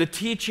there and the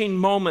teaching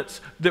moments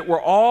that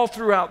were all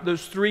throughout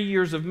those 3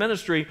 years of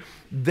ministry.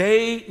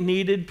 They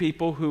needed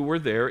people who were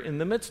there in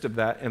the midst of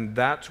that, and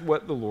that's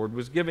what the Lord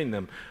was giving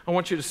them. I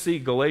want you to see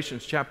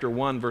Galatians chapter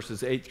 1,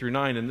 verses 8 through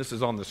 9, and this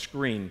is on the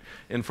screen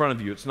in front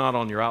of you. It's not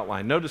on your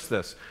outline. Notice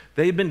this.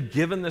 They've been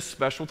given this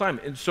special time,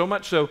 and so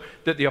much so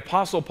that the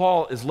Apostle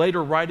Paul is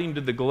later writing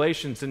to the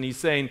Galatians, and he's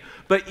saying,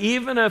 but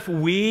even if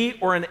we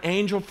or an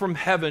angel from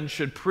heaven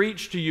should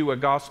preach to you a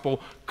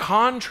gospel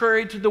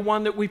contrary to the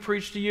one that we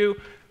preach to you,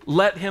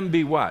 let him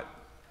be what?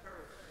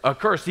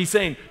 Accursed. He's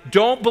saying,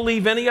 don't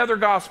believe any other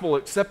gospel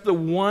except the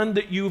one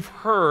that you've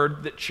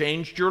heard that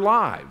changed your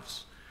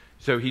lives.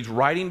 So he's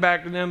writing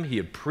back to them. He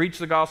had preached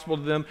the gospel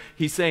to them.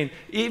 He's saying,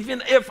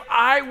 even if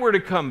I were to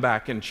come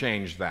back and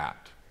change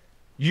that,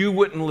 you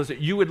wouldn't listen.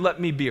 You would let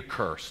me be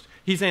accursed.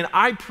 He's saying,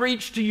 I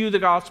preach to you the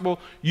gospel.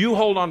 You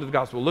hold on to the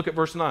gospel. Look at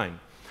verse 9.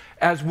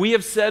 As we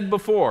have said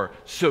before,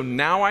 so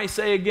now I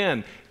say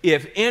again,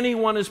 if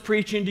anyone is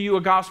preaching to you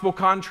a gospel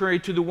contrary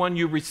to the one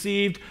you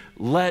received,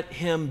 let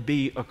him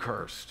be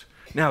accursed.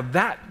 Now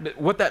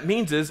what that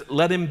means is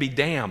let him be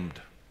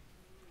damned.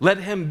 Let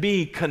him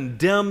be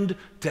condemned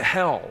to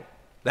hell.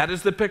 That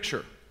is the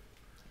picture.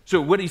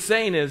 So what he's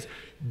saying is,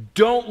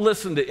 don't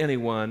listen to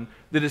anyone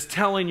that is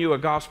telling you a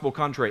gospel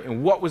contrary.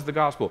 And what was the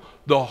gospel?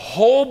 The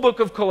whole book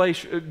of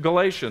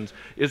Galatians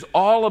is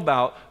all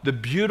about the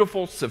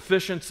beautiful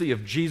sufficiency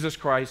of Jesus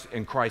Christ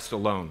and Christ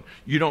alone.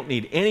 You don't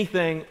need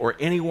anything or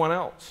anyone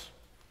else.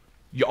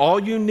 All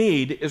you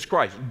need is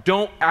Christ.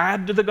 Don't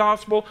add to the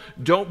gospel.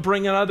 Don't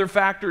bring in other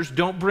factors.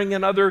 Don't bring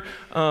in other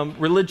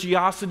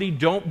religiosity.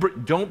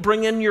 Don't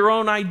bring in your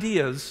own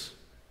ideas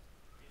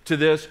to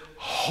this.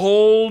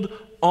 Hold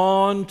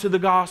on to the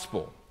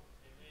gospel.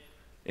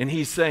 And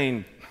he's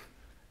saying,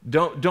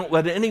 don't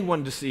let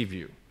anyone deceive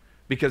you,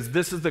 because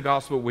this is the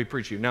gospel we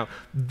preach to you. Now,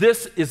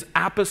 this is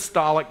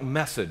apostolic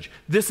message.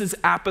 This is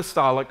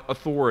apostolic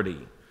authority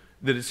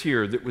that is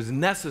here that was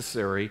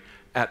necessary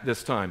at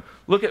this time.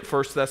 Look at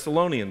 1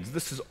 Thessalonians.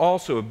 This is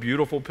also a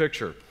beautiful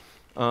picture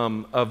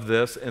of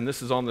this, and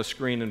this is on the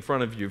screen in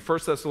front of you. 1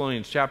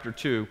 Thessalonians chapter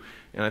 2,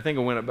 and I think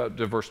I went up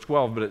to verse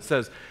 12, but it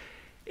says,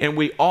 and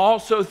we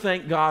also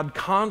thank God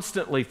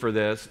constantly for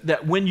this,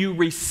 that when you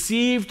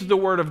received the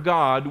word of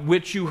God,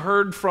 which you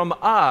heard from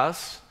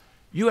us,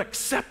 you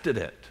accepted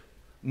it,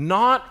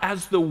 not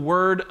as the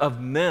word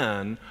of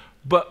men,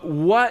 but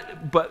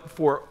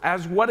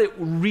as what it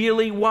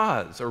really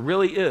was, or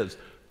really is,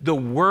 the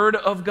word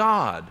of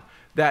God,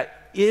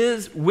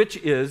 which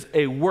is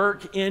a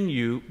work in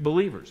you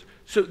believers.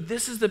 So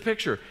this is the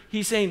picture.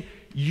 He's saying,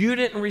 you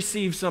didn't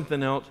receive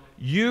something else.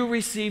 You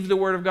received the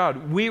word of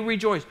God. We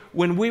rejoice.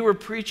 When we were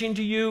preaching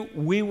to you,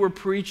 we were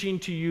preaching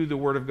to you the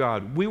word of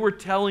God. We were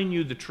telling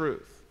you the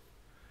truth.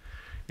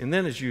 And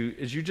then as you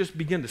just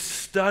begin to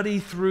study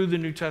through the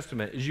New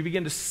Testament, as you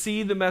begin to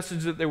see the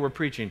message that they were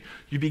preaching,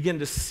 you begin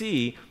to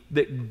see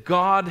that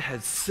God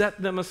has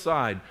set them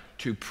aside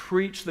to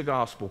preach the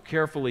gospel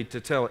carefully, to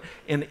tell it.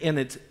 And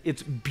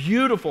it's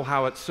beautiful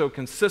how it's so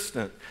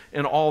consistent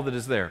in all that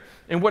is there.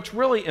 And what's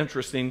really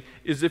interesting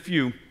is if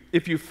you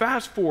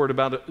fast forward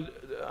about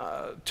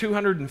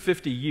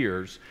 250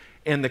 years,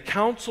 and the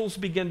councils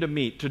begin to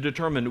meet to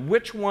determine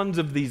which ones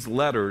of these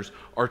letters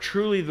are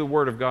truly the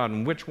Word of God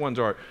and which ones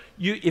aren't.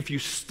 If you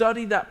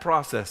study that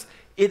process,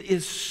 it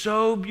is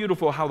so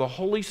beautiful how the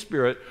Holy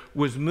Spirit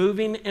was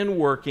moving and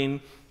working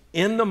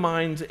in the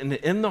minds and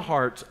in the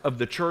hearts of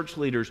the church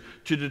leaders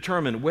to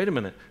determine, wait a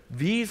minute,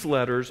 these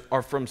letters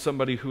are from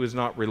somebody who is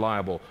not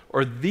reliable,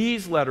 or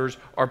these letters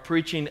are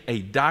preaching a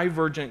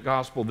divergent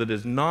gospel that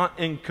is not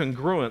in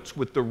congruence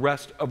with the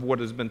rest of what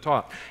has been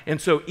taught. And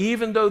so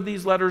even though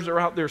these letters are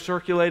out there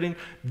circulating,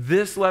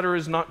 this letter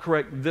is not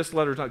correct, this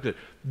letter is not good.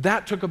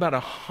 That took about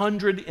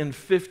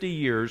 150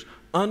 years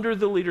under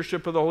the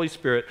leadership of the Holy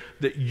Spirit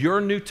that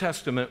your New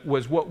Testament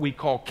was what we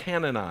call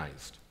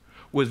canonized.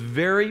 Was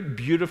very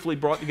beautifully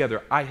brought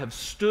together. I have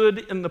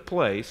stood in the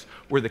place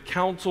where the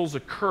councils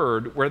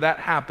occurred, where that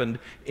happened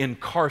in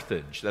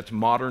Carthage. That's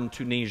modern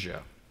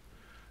Tunisia.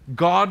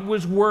 God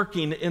was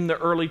working in the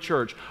early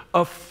church,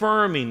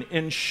 affirming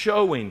and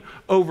showing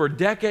over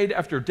decade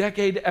after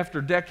decade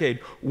after decade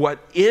what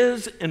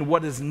is and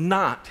what is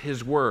not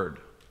His Word.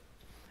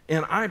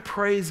 And I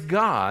praise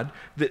God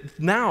that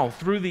now,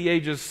 through the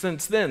ages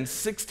since then,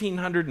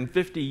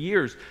 1,650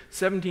 years,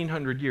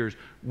 1,700 years,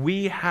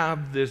 we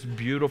have this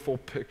beautiful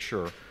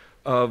picture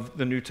of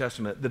the New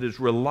Testament that is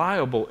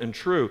reliable and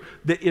true,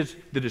 that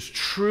is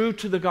true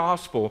to the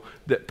gospel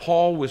that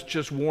Paul was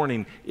just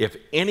warning. If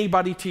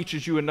anybody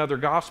teaches you another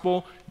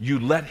gospel, you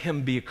let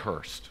him be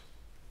accursed.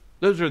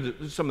 Those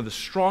are some of the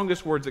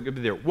strongest words that could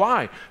be there.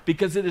 Why?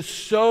 Because it is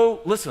so,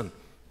 listen,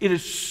 it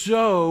is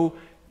so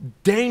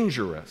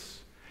dangerous.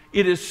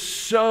 It is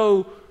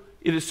so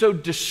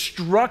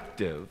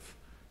destructive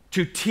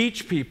to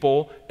teach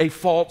people a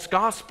false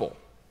gospel.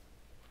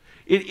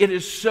 It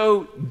is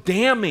so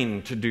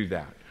damning to do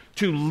that,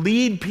 to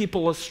lead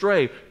people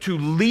astray, to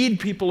lead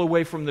people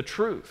away from the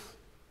truth.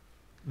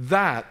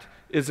 That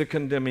is a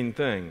condemning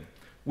thing.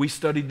 We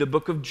studied the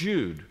book of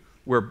Jude,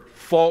 where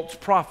false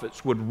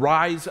prophets would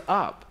rise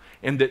up,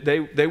 and that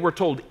they were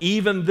told,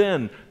 even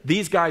then,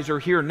 these guys are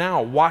here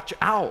now, watch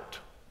out.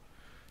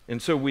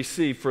 And so we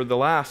see for the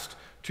last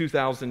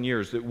 2,000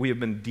 years that we have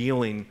been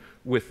dealing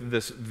with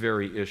this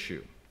very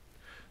issue.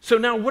 So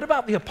now what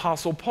about the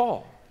Apostle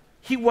Paul?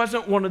 He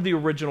wasn't one of the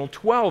original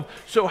 12.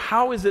 So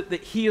how is it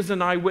that he is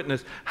an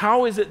eyewitness?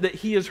 How is it that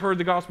he has heard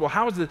the gospel?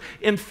 How is it?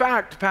 In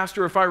fact,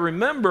 Pastor, if I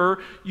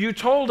remember, you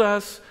told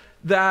us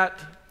that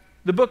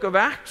the book of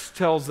Acts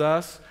tells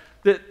us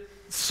that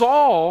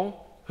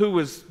Saul, who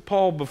was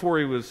Paul before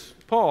he was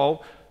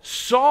Paul,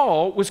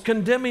 Saul was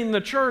condemning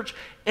the church.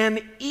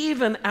 And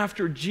even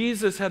after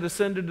Jesus had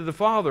ascended to the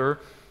Father,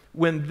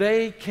 when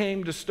they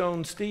came to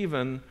stone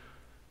Stephen,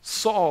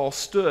 Saul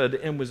stood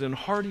and was in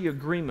hearty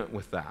agreement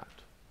with that.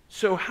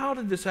 So how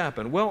did this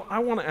happen? Well, I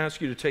want to ask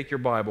you to take your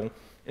Bible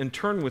and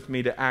turn with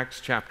me to Acts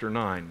chapter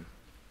 9.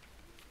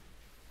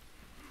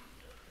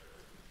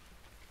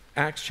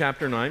 Acts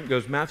chapter 9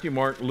 goes Matthew,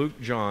 Mark,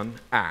 Luke, John,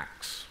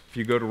 Acts. If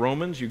you go to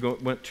Romans, you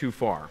went too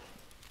far.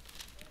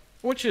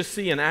 I want you to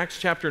see in Acts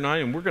chapter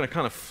 9, and we're going to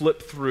kind of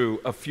flip through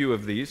a few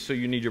of these, so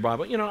you need your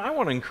Bible. You know, I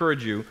want to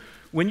encourage you,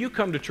 when you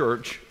come to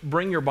church,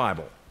 bring your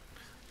Bible.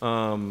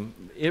 Bring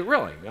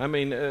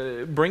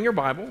your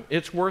Bible.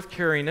 It's worth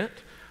carrying it.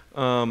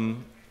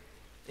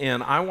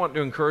 And I want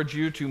to encourage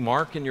you to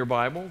mark in your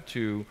Bible,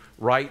 to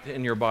write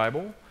in your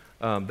Bible.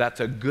 That's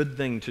a good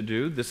thing to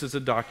do. This is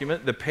a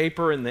document. The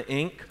paper and the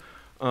ink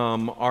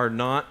are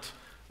not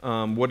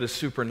what is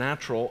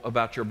supernatural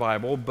about your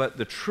Bible, but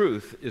the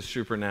truth is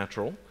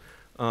supernatural.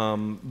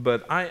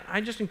 But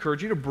I just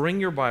encourage you to bring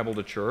your Bible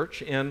to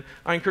church, and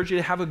I encourage you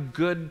to have a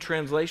good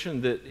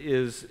translation that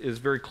is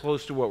very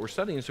close to what we're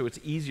studying, so it's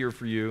easier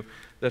for you.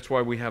 That's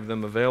why we have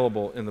them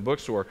available in the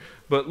bookstore.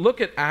 But look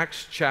at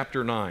Acts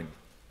chapter 9.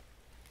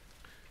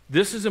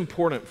 This is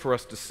important for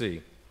us to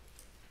see.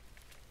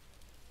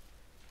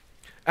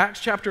 Acts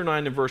chapter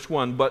 9 and verse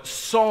 1, but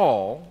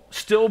Saul,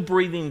 still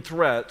breathing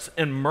threats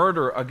and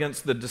murder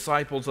against the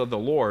disciples of the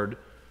Lord,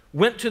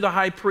 went to the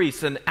high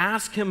priest and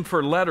asked him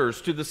for letters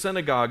to the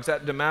synagogues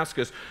at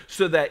Damascus,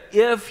 so that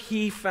if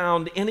he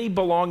found any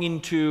belonging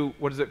to,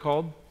 what is it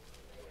called?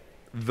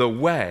 The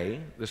way.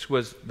 This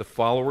was the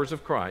followers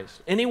of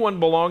Christ. Anyone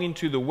belonging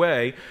to the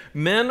way,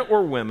 men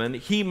or women,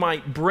 he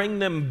might bring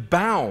them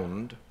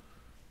bound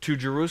to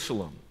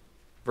Jerusalem.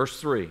 Verse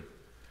 3.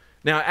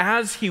 Now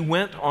as he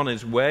went on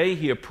his way,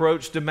 he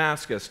approached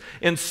Damascus,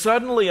 and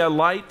suddenly a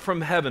light from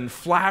heaven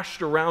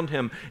flashed around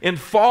him, and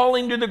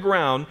falling to the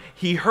ground,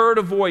 he heard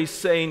a voice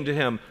saying to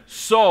him,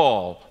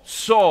 Saul,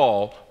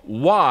 Saul,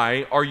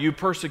 why are you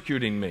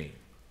persecuting me?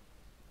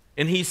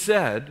 And he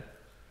said,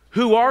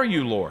 who are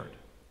you, Lord?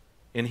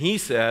 And he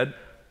said,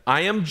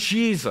 I am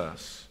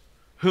Jesus,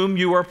 whom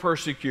you are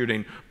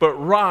persecuting, but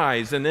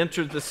rise and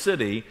enter the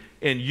city,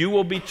 and you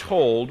will be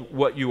told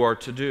what you are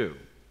to do.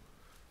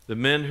 The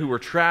men who were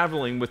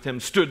traveling with him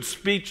stood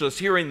speechless,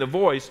 hearing the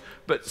voice,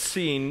 but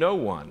seeing no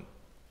one.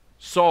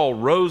 Saul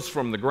rose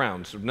from the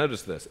ground. So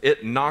notice this.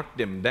 It knocked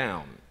him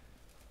down.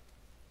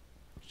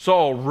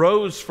 Saul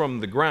rose from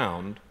the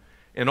ground,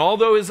 and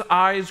although his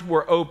eyes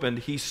were opened,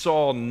 he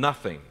saw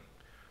nothing.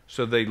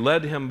 So they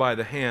led him by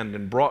the hand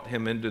and brought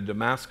him into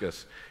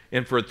Damascus.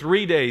 And for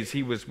 3 days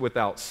he was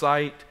without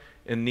sight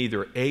and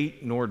neither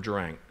ate nor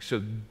drank.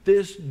 So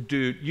this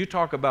dude, you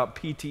talk about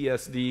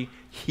PTSD,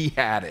 he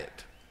had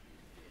it.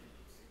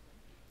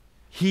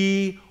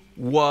 He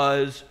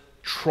was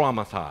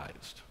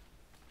traumatized.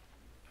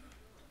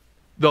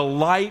 The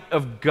light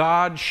of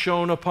God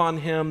shone upon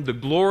him, the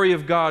glory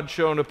of God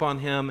shone upon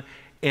him,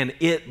 and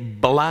it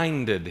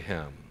blinded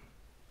him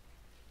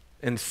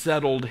and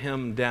settled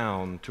him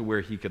down to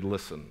where he could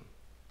listen.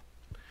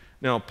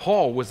 Now,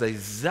 Paul was a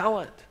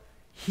zealot.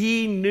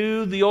 He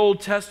knew the Old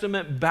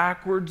Testament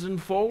backwards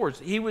and forwards.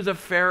 He was a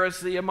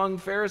Pharisee among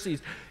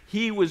Pharisees.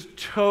 He was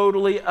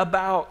totally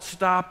about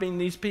stopping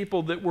these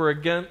people that were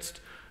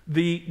against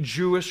the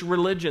Jewish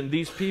religion,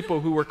 these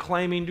people who were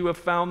claiming to have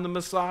found the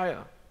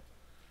Messiah.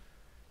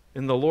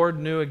 And the Lord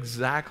knew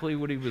exactly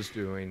what he was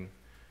doing,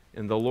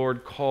 and the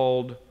Lord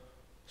called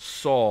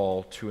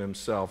Saul to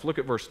himself. Look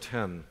at verse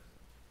 10.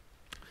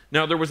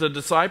 Now there was a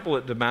disciple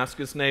at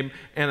Damascus named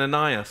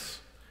Ananias,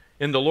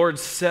 and the Lord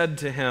said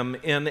to him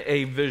in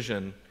a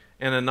vision,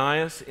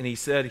 Ananias, and he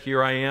said,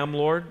 here I am,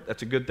 Lord.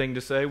 That's a good thing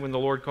to say when the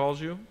Lord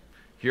calls you.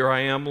 Here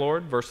I am,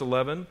 Lord. Verse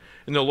 11.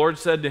 And the Lord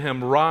said to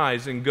him,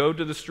 rise and go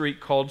to the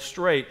street called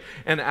Straight,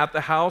 and at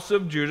the house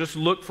of Judas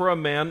look for a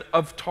man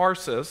of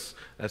Tarsus,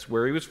 that's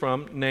where he was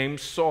from,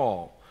 named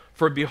Saul.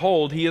 For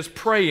behold, he is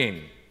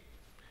praying.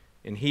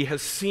 And he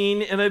has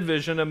seen in a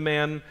vision a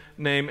man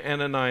named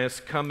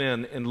Ananias come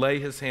in and lay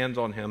his hands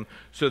on him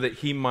so that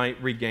he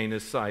might regain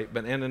his sight.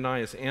 But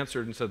Ananias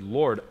answered and said,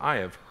 Lord, I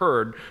have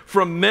heard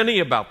from many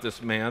about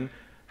this man,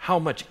 how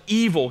much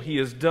evil he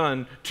has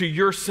done to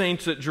your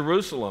saints at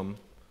Jerusalem.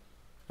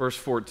 Verse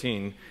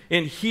 14,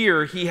 and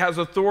here he has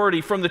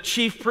authority from the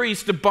chief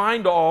priest to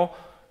bind all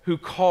who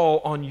call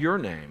on your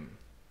name.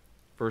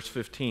 Verse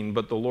 15,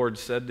 but the Lord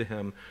said to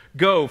him,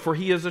 go, for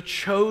he is a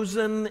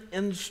chosen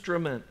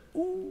instrument.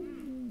 Ooh.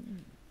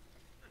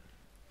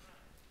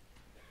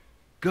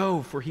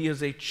 Go, for he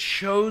is a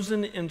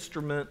chosen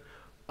instrument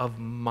of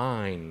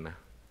mine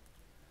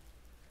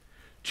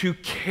to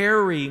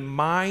carry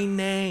my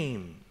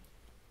name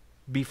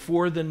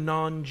before the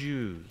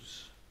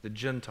non-Jews, the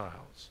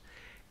Gentiles,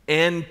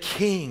 and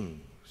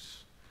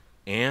kings,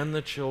 and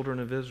the children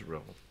of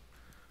Israel.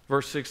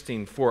 Verse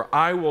 16, for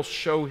I will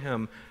show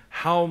him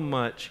how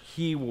much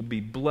he will be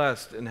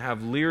blessed and have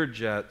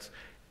Learjets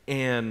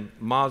and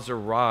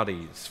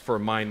Maseratis for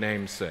my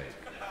name's sake.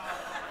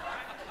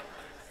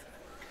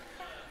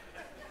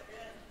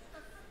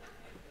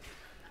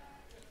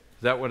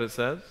 Is that what it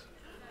says?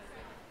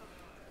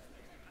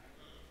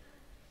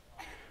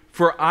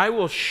 For I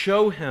will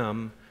show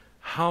him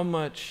how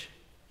much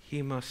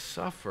he must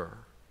suffer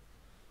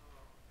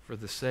for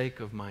the sake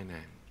of my name.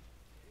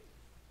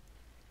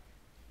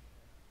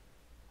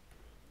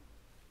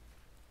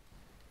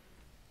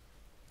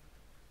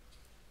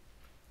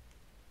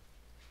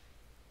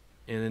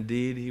 And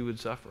indeed, he would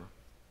suffer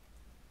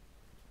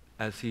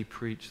as he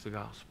preached the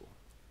gospel.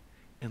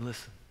 And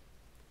listen,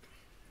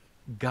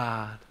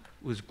 God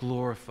was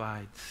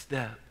glorified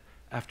step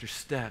after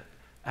step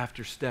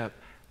after step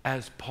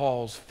as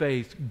Paul's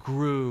faith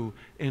grew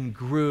and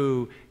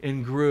grew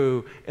and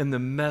grew, and the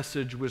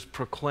message was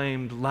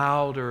proclaimed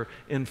louder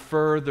and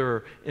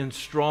further and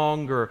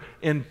stronger,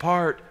 in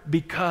part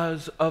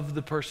because of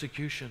the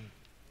persecution.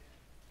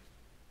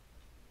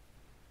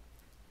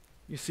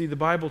 You see, the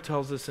Bible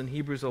tells us in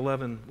Hebrews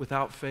 11,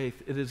 without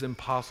faith, it is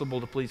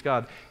impossible to please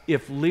God.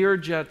 If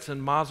Learjets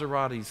and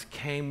Maseratis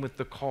came with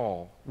the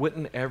call,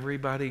 wouldn't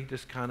everybody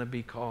just kind of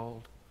be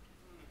called?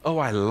 Oh,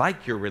 I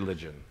like your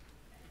religion.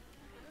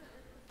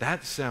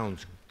 That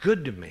sounds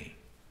good to me.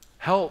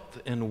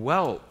 Health and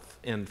wealth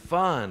and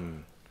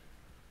fun.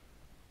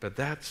 But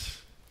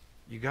that's,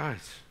 you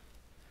guys,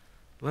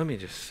 let me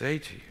just say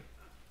to you,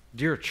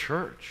 dear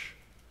church,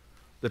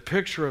 the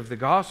picture of the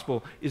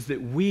gospel is that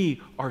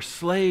we are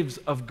slaves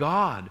of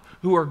God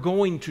who are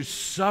going to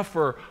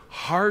suffer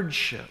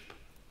hardship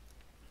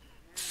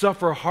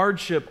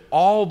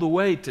all the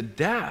way to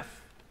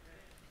death,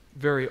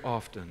 very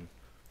often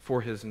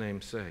for his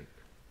name's sake.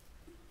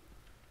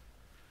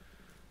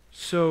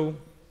 So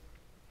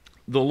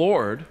the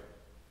Lord,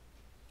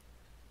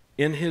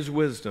 in his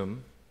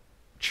wisdom,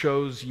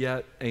 chose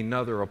yet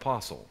another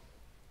apostle.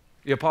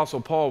 The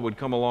Apostle Paul would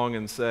come along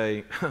and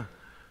say,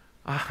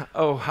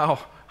 oh, how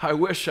I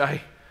wish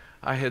I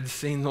had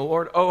seen the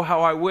Lord. Oh,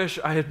 how I wish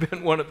I had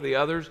been one of the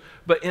others.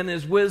 But in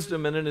his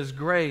wisdom and in his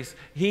grace,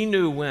 he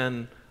knew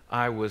when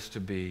I was to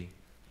be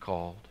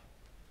called.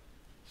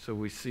 So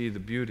we see the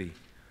beauty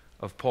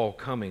of Paul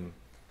coming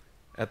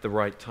at the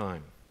right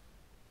time.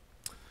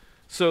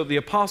 So the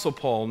Apostle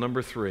Paul,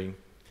 number 3,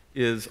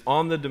 is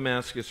on the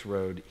Damascus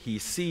road. He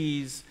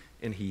sees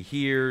and he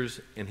hears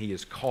and he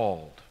is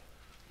called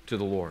to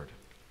the Lord.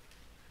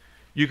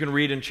 You can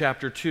read in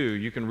chapter 2.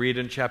 You can read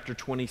in chapter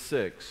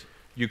 26.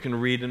 You can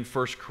read in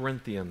 1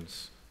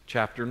 Corinthians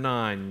chapter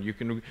 9.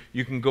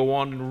 You can go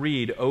on and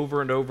read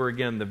over and over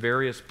again the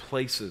various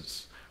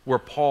places where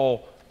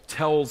Paul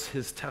tells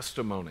his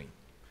testimony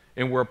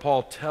and where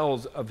Paul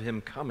tells of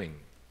him coming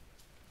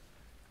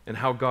and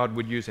how God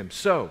would use him.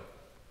 So,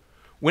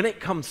 when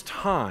it comes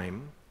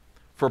time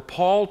for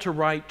Paul to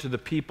write to the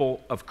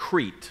people of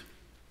Crete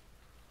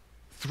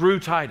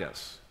through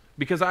Titus,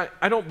 because I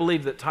don't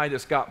believe that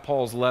Titus got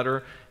Paul's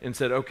letter and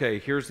said, okay,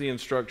 here's the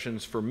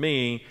instructions for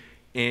me,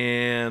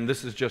 and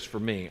this is just for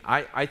me.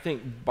 I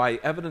think by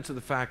evidence of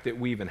the fact that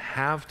we even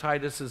have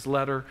Titus's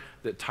letter,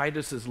 that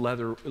Titus's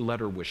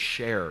letter was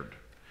shared.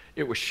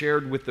 It was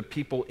shared with the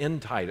people in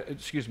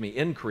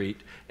Crete,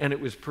 and it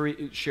was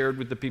shared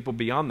with the people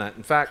beyond that.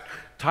 In fact,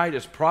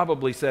 Titus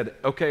probably said,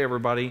 okay,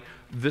 everybody,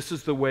 this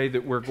is the way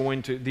that we're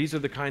going to, these are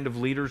the kind of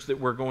leaders that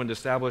we're going to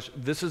establish.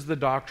 This is the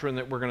doctrine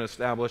that we're going to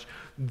establish.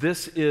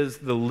 This is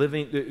the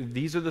living,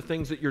 these are the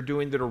things that you're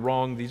doing that are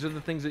wrong. These are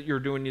the things that you're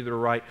doing that are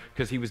right,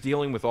 because he was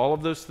dealing with all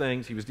of those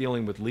things. He was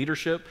dealing with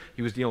leadership.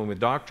 He was dealing with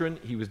doctrine.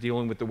 He was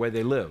dealing with the way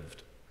they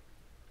lived.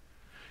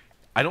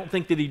 I don't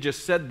think that he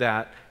just said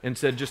that and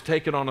said, just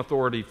take it on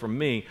authority from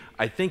me.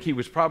 I think he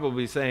was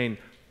probably saying,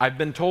 I've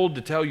been told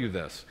to tell you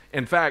this.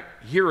 In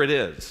fact, here it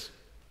is.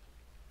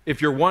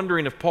 If you're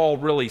wondering if Paul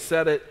really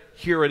said it,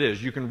 here it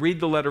is. You can read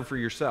the letter for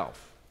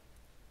yourself.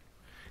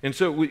 And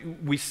so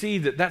we see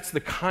that that's the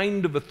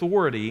kind of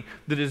authority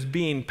that is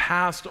being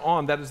passed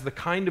on. That is the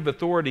kind of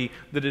authority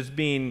that is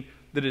being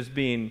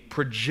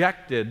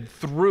projected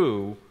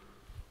through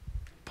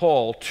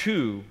Paul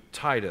to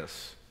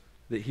Titus,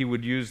 that he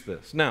would use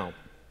this. Now,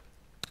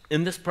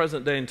 in this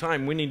present day and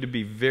time, we need to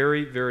be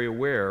very, very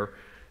aware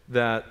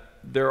that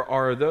there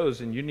are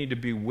those, and you need to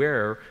be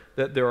aware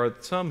that there are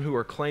some who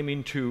are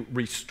claiming to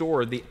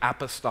restore the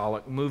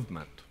apostolic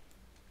movement.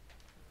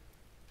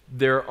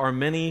 There are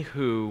many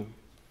who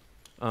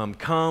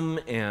come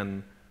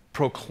and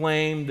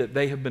proclaim that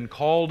they have been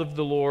called of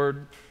the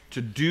Lord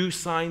to do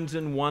signs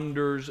and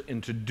wonders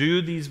and to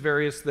do these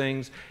various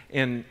things.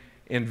 And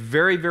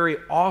very, very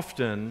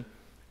often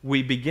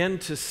we begin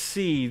to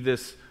see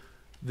this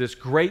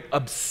great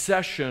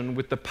obsession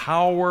with the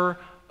power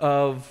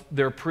of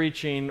their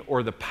preaching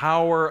or the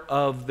power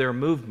of their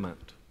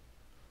movement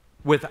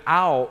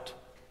without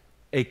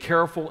a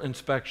careful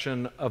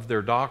inspection of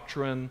their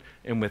doctrine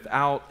and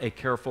without a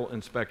careful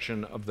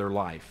inspection of their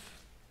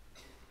life.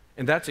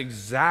 And that's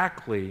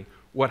exactly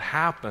what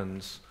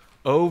happens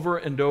over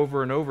and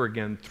over and over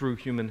again through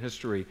human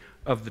history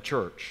of the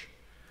church.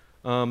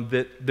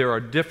 That there are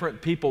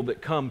different people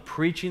that come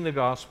preaching the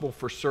gospel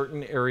for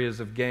certain areas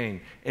of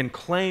gain and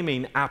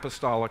claiming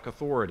apostolic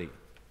authority.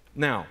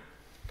 Now,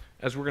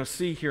 as we're going to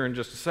see here in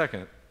just a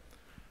second,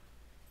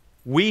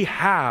 we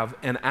have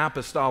an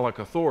apostolic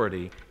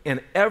authority,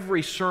 and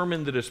every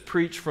sermon that is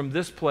preached from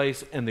this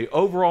place and the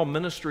overall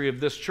ministry of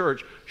this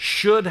church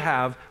should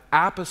have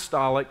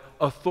apostolic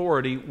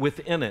authority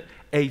within it,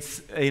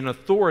 an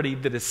authority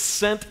that is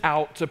sent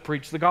out to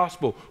preach the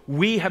gospel.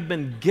 We have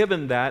been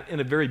given that in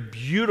a very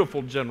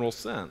beautiful general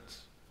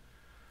sense.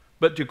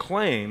 But to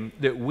claim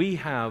that we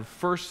have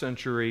first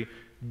century,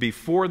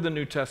 before the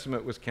New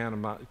Testament was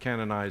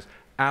canonized,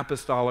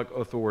 apostolic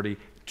authority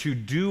to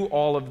do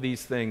all of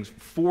these things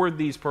for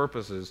these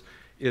purposes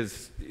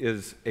is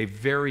a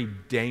very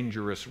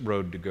dangerous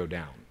road to go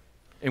down.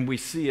 And we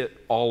see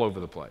it all over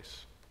the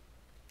place.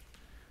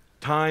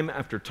 Time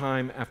after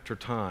time after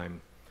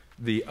time,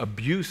 the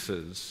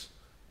abuses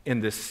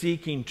and the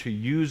seeking to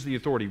use the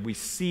authority, we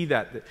see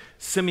that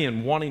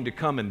Simeon wanting to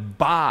come and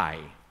buy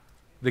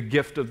the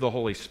gift of the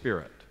Holy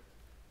Spirit,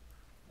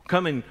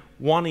 coming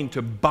wanting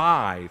to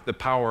buy the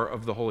power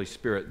of the Holy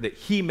Spirit, that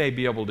he may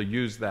be able to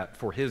use that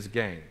for his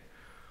gain.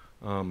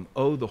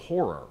 Oh, the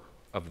horror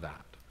of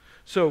that.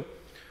 So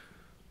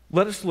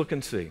let us look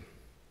and see.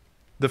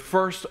 The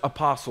first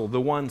apostle, the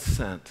one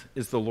sent,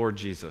 is the Lord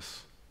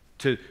Jesus,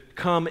 to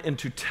come and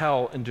to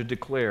tell and to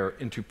declare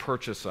and to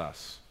purchase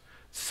us.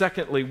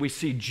 Secondly, we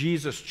see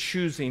Jesus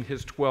choosing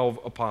his 12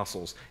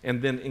 apostles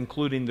and then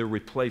including the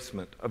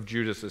replacement of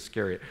Judas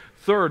Iscariot.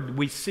 Third,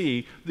 we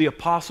see the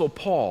apostle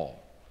Paul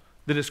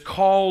that is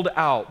called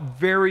out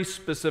very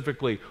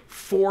specifically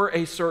for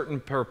a certain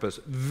purpose,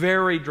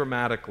 very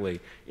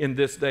dramatically in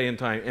this day and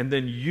time, and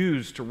then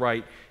used to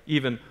write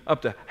even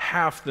up to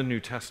half the New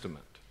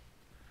Testament.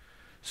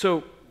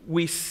 So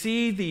we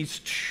see these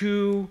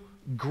two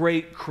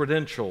great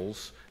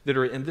credentials that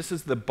are, and this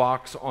is the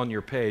box on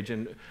your page,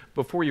 and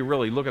before you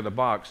really look at the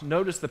box,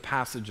 notice the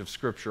passage of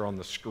Scripture on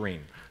the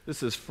screen.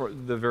 This is for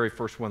the very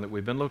first one that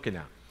we've been looking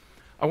at.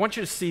 I want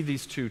you to see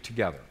these two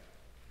together.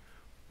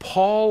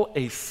 Paul,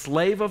 a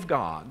slave of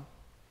God,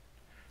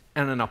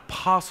 and an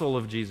apostle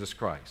of Jesus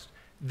Christ.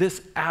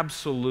 This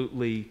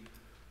absolutely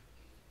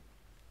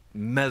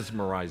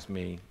mesmerized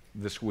me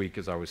this week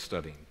as I was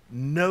studying.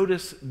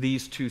 Notice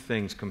these two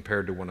things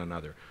compared to one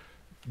another.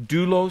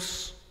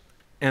 Doulos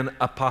and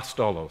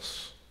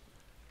apostolos.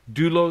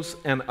 Doulos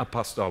and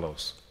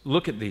apostolos.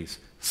 Look at these.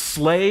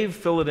 Slave,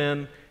 fill it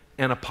in,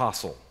 and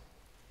apostle.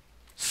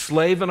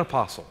 Slave and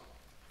apostle.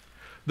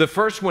 The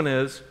first one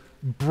is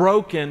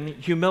broken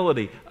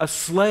humility. A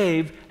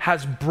slave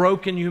has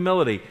broken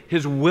humility.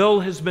 His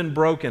will has been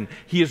broken.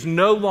 He is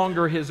no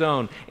longer his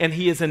own, and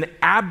he is in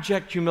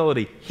abject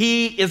humility.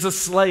 He is a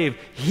slave.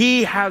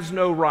 He has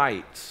no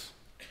rights.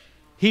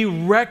 He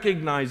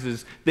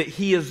recognizes that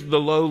he is the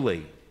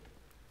lowly.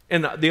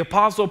 And the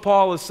Apostle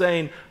Paul is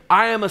saying,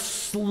 I am a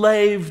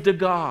slave to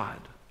God.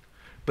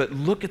 But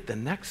look at the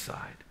next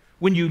side.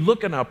 When you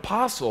look at an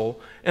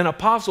apostle,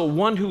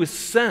 one who is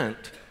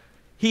sent,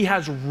 he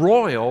has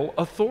royal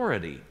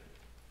authority.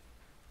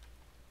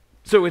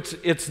 So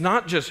it's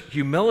not just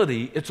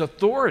humility, it's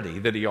authority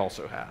that he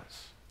also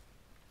has.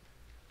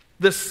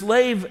 The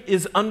slave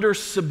is under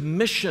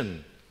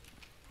submission.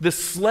 The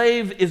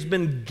slave has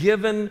been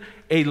given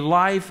a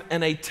life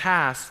and a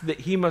task that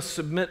he must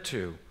submit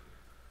to.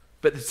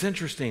 But it's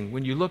interesting,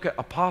 when you look at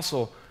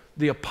apostle,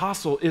 the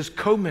apostle is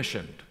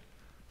commissioned.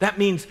 That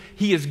means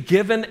he is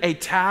given a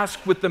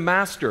task with the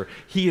master.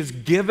 He is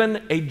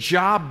given a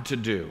job to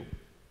do.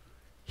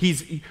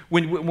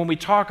 When we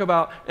talk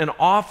about an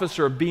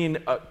officer being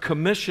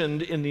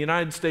commissioned in the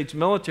United States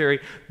military,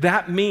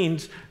 that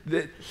means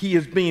that he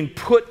is being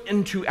put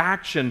into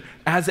action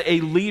as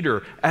a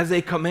leader, as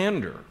a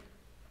commander.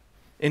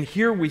 And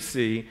here we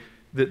see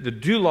that the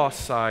doulos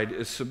side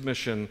is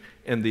submission,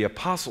 and the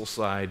apostle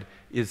side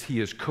is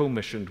he is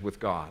commissioned with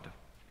God.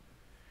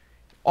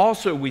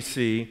 Also, we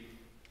see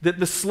that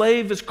the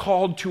slave is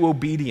called to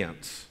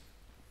obedience,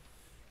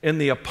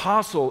 and the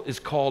apostle is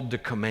called to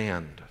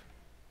command.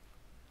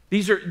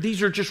 These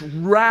are just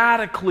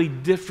radically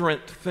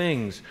different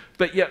things,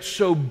 but yet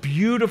so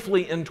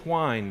beautifully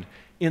entwined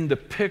in the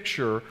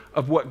picture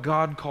of what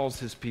God calls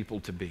his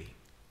people to be.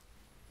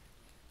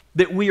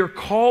 That we are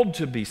called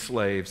to be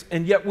slaves,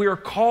 and yet we are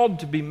called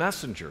to be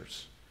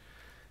messengers.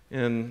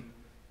 And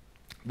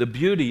the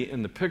beauty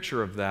in the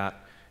picture of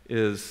that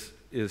is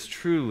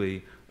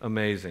truly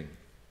amazing.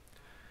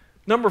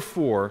 Number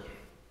 4,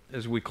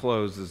 as we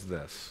close, is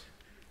this.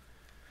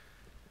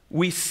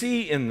 We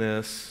see in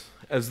this,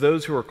 as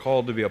those who are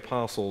called to be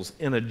apostles,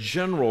 in a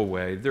general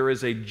way, there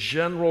is a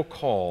general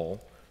call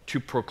to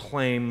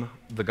proclaim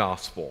the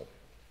gospel.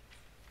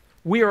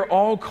 We are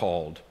all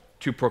called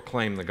to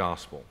proclaim the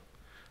gospel.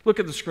 Look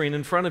at the screen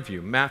in front of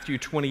you, Matthew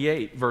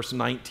 28, verse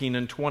 19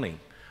 and 20.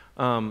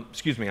 I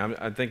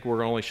think we're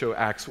going to only show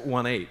Acts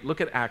 1:8.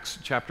 Look at Acts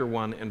chapter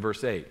 1 and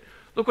verse 8.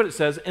 Look what it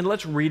says, and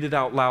let's read it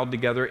out loud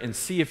together and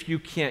see if you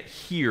can't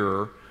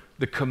hear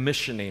the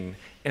commissioning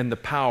and the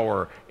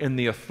power and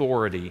the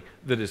authority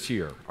that is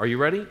here. Are you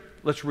ready?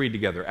 Let's read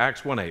together.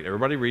 Acts 1:8.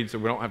 Everybody read so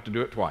we don't have to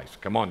do it twice.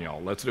 Come on,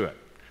 y'all. Let's do it.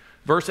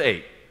 Verse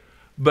 8.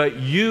 But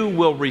you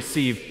will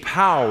receive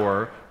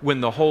power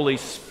when the Holy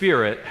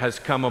Spirit has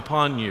come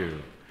upon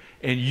you.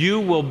 And you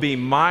will be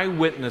my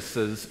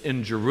witnesses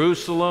in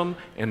Jerusalem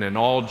and in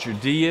all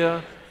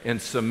Judea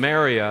and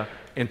Samaria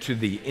and to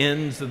the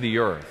ends of the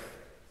earth.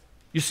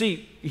 You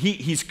see,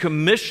 he's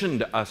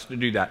commissioned us to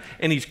do that,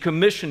 and he's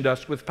commissioned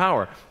us with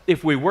power.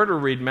 If we were to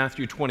read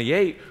Matthew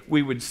 28,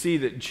 we would see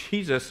that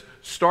Jesus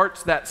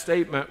starts that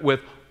statement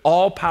with,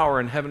 all power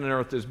in heaven and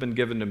earth has been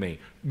given to me.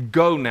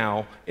 Go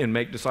now and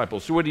make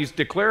disciples. So what he's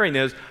declaring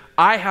is,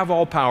 I have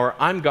all power,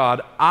 I'm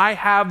God, I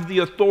have the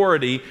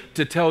authority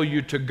to tell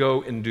you to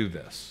go and do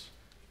this.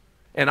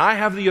 And I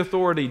have the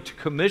authority to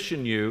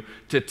commission you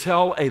to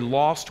tell a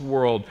lost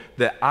world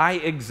that I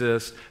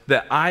exist,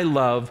 that I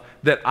love,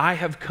 that I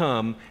have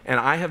come, and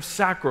I have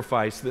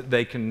sacrificed that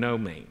they can know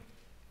me.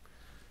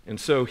 And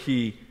so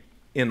he,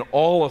 in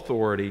all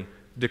authority,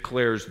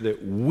 declares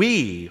that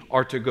we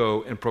are to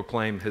go and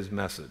proclaim his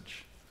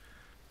message.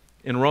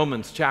 In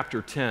Romans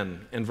chapter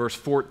 10 and verse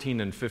 14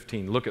 and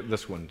 15, look at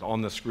this one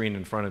on the screen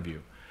in front of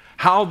you.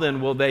 How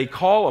then will they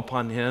call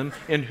upon him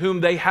in whom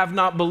they have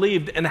not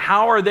believed? And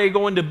how are they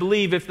going to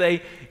believe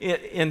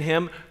in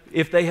him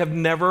if they have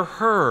never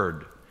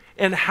heard?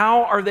 And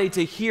how are they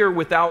to hear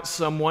without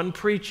someone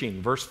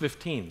preaching? Verse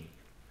 15.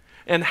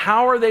 And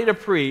how are they to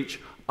preach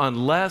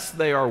unless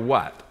they are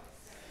what?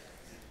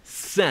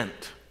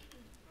 Sent.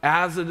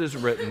 As it is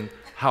written,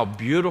 how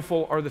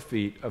beautiful are the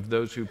feet of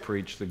those who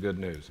preach the good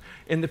news.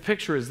 And the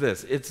picture is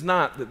this. It's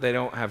not that they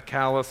don't have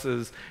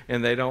calluses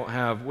and they don't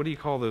have, what do you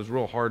call those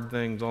real hard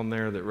things on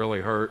there that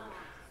really hurt?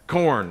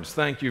 Corns.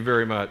 Thank you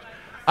very much.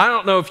 I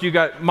don't know if you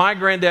got, my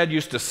granddad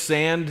used to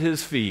sand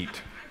his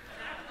feet.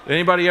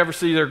 Anybody ever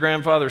see their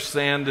grandfather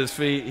sand his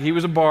feet? He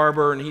was a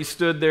barber, and he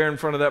stood there in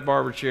front of that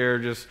barber chair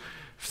just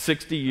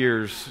 60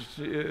 years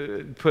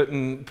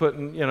putting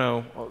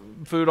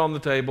food on the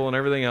table and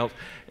everything else.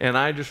 And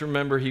I just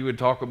remember he would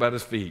talk about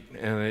his feet,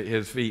 and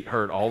his feet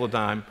hurt all the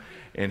time.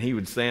 And he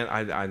would sand.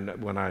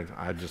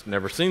 I just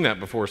never seen that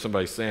before,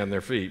 somebody sand their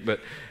feet.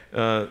 But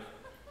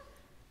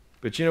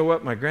you know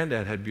what? My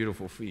granddad had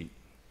beautiful feet,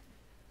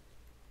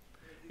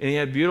 and he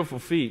had beautiful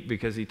feet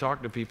because he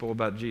talked to people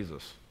about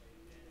Jesus.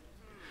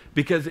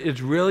 Because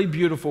it's really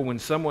beautiful when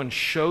someone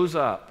shows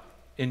up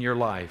in your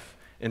life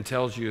and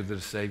tells you that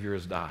a Savior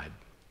has died.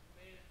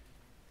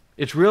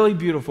 It's really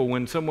beautiful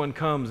when someone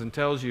comes and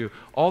tells you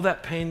all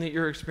that pain that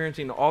you're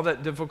experiencing, all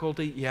that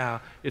difficulty, yeah,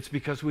 it's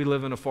because we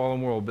live in a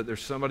fallen world, but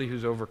there's somebody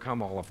who's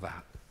overcome all of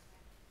that.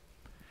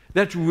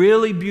 That's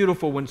really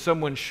beautiful when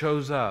someone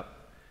shows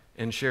up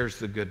and shares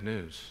the good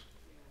news.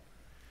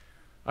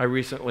 I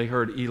recently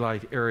heard Eli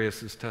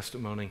Arias'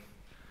 testimony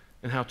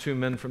and how two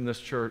men from this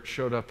church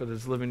showed up at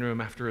his living room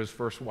after his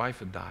first wife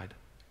had died.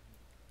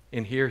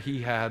 And here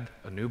he had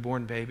a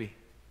newborn baby.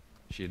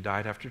 She had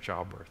died after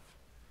childbirth.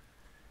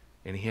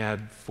 And he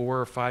had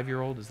 4 or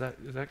 5-year-old, is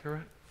that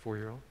correct?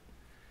 4-year-old.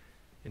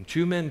 And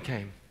two men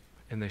came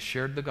and they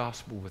shared the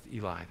gospel with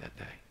Eli that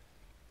day.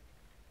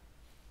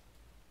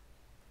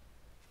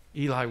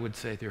 Eli would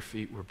say their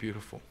feet were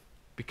beautiful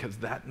because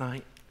that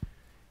night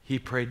he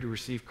prayed to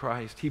receive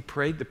Christ. He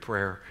prayed the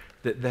prayer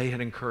that they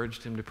had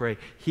encouraged him to pray.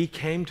 He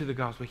came to the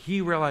gospel. He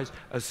realized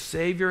a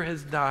Savior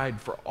has died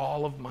for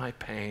all of my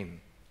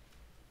pain.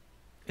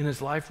 And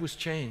his life was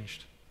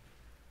changed.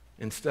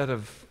 Instead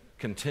of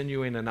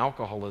continuing in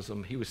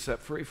alcoholism, he was set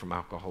free from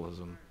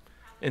alcoholism.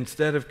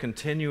 Instead of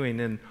continuing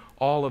in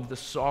all of the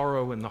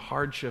sorrow and the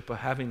hardship of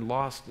having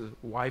lost the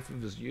wife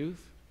of his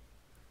youth,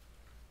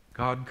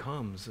 God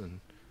comes and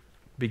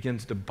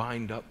begins to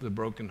bind up the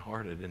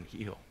brokenhearted and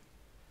heal.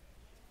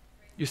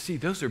 You see,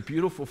 those are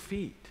beautiful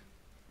feet.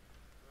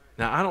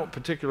 Now, I don't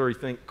particularly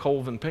think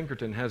Colvin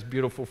Pinkerton has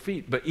beautiful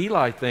feet, but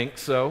Eli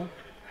thinks so,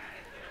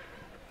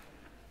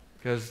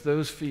 because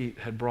those feet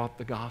had brought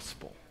the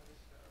gospel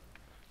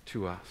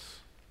to us.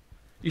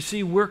 You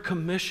see, we're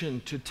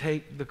commissioned to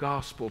take the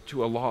gospel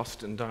to a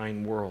lost and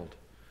dying world.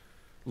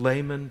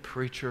 Layman,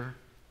 preacher,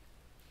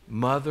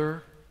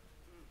 mother,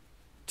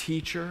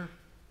 teacher,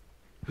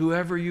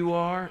 whoever you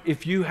are,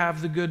 if you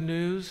have the good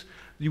news,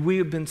 we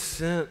have been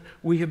sent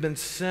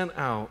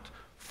out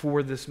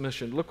for this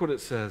mission. Look what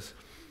it says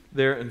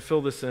there, and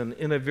fill this in.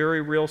 In a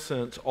very real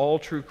sense, all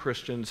true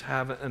Christians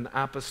have an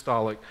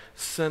apostolic,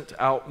 sent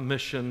out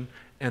mission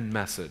and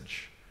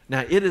message.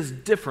 Now, it is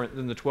different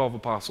than the 12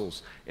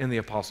 apostles and the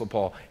Apostle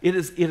Paul. It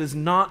is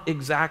not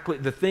exactly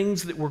the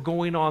things that were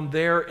going on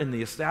there in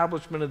the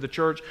establishment of the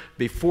church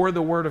before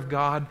the Word of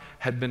God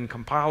had been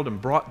compiled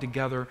and brought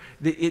together.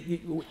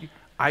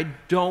 I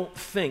don't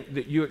think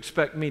that you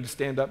expect me to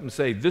stand up and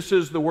say, this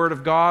is the Word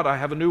of God, I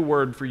have a new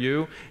word for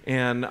you,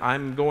 and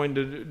I'm going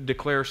to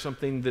declare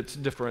something that's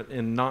different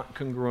and not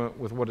congruent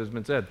with what has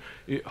been said.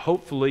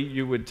 Hopefully,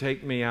 you would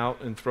take me out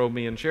and throw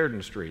me in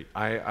Sheridan Street.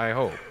 I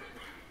hope.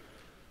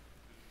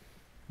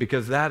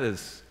 Because that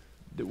is,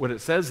 what it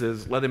says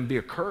is, let him be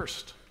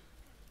accursed.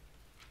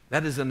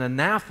 That is an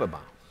anathema.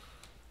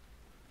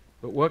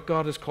 But what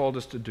God has called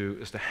us to do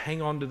is to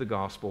hang on to the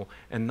gospel,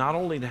 and not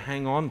only to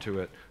hang on to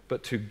it,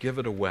 but to give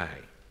it away.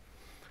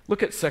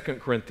 Look at 2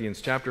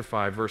 Corinthians chapter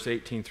 5, verse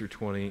 18 through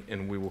 20,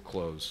 and we will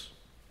close.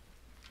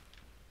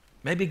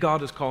 Maybe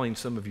God is calling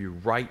some of you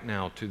right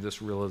now to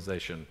this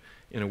realization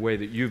in a way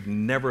that you've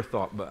never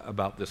thought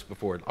about this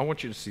before. I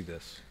want you to see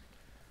this.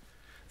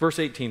 Verse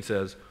 18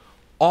 says,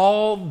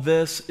 all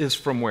this is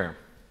from where?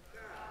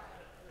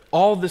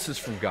 All this is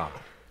from God,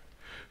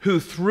 who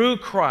through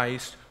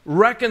Christ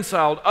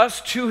reconciled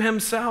us to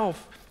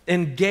himself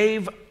and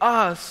gave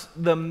us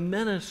the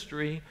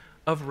ministry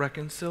of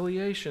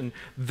reconciliation.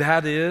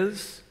 That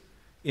is,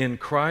 in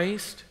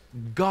Christ,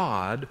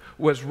 God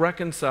was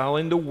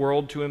reconciling the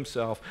world to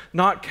himself,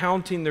 not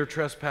counting their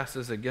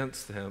trespasses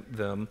against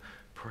them,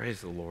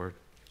 praise the Lord,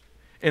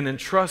 and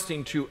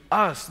entrusting to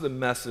us the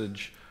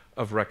message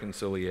of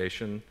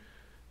reconciliation.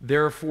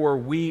 Therefore,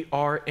 we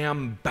are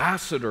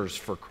ambassadors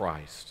for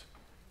Christ.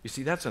 You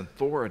see, that's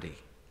authority.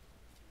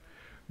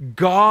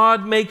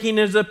 God making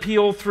his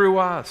appeal through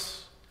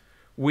us.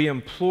 We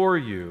implore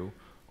you,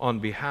 on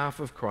behalf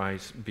of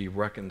Christ, be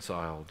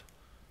reconciled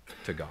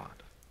to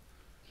God.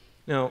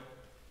 Now,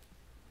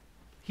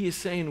 he is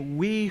saying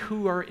we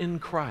who are in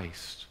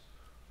Christ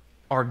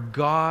are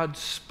God's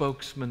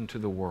spokesman to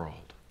the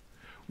world.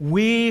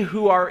 We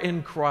who are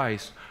in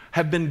Christ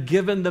have been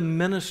given the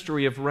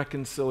ministry of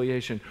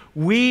reconciliation.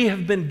 We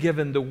have been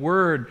given the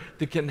word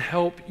that can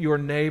help your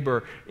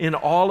neighbor in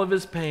all of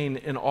his pain,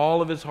 in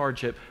all of his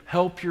hardship.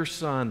 Help your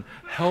son,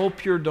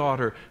 help your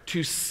daughter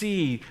to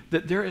see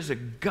that there is a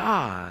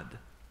God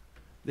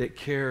that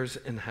cares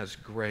and has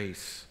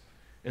grace,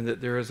 and that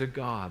there is a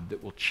God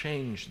that will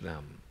change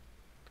them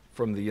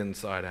from the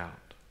inside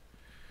out.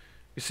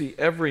 You see,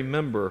 every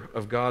member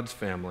of God's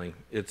family,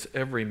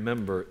 every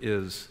member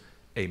is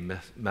a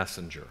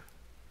messenger.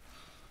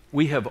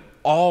 We have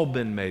all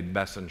been made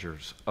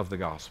messengers of the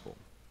gospel.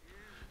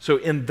 So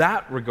in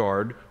that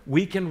regard,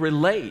 we can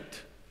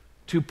relate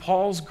to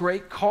Paul's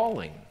great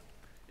calling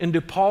and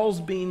to Paul's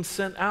being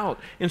sent out.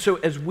 And so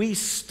as we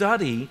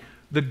study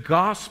the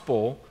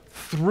gospel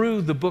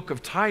through the book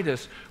of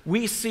Titus,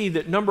 we see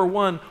that, number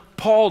one,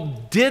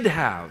 Paul did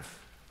have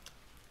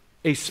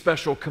a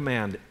special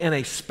command and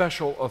a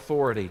special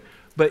authority,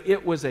 but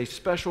it was a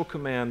special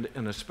command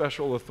and a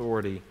special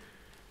authority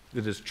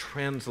that is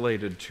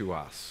translated to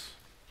us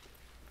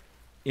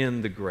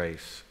in the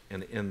grace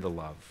and in the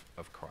love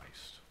of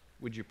Christ.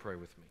 Would you pray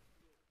with me?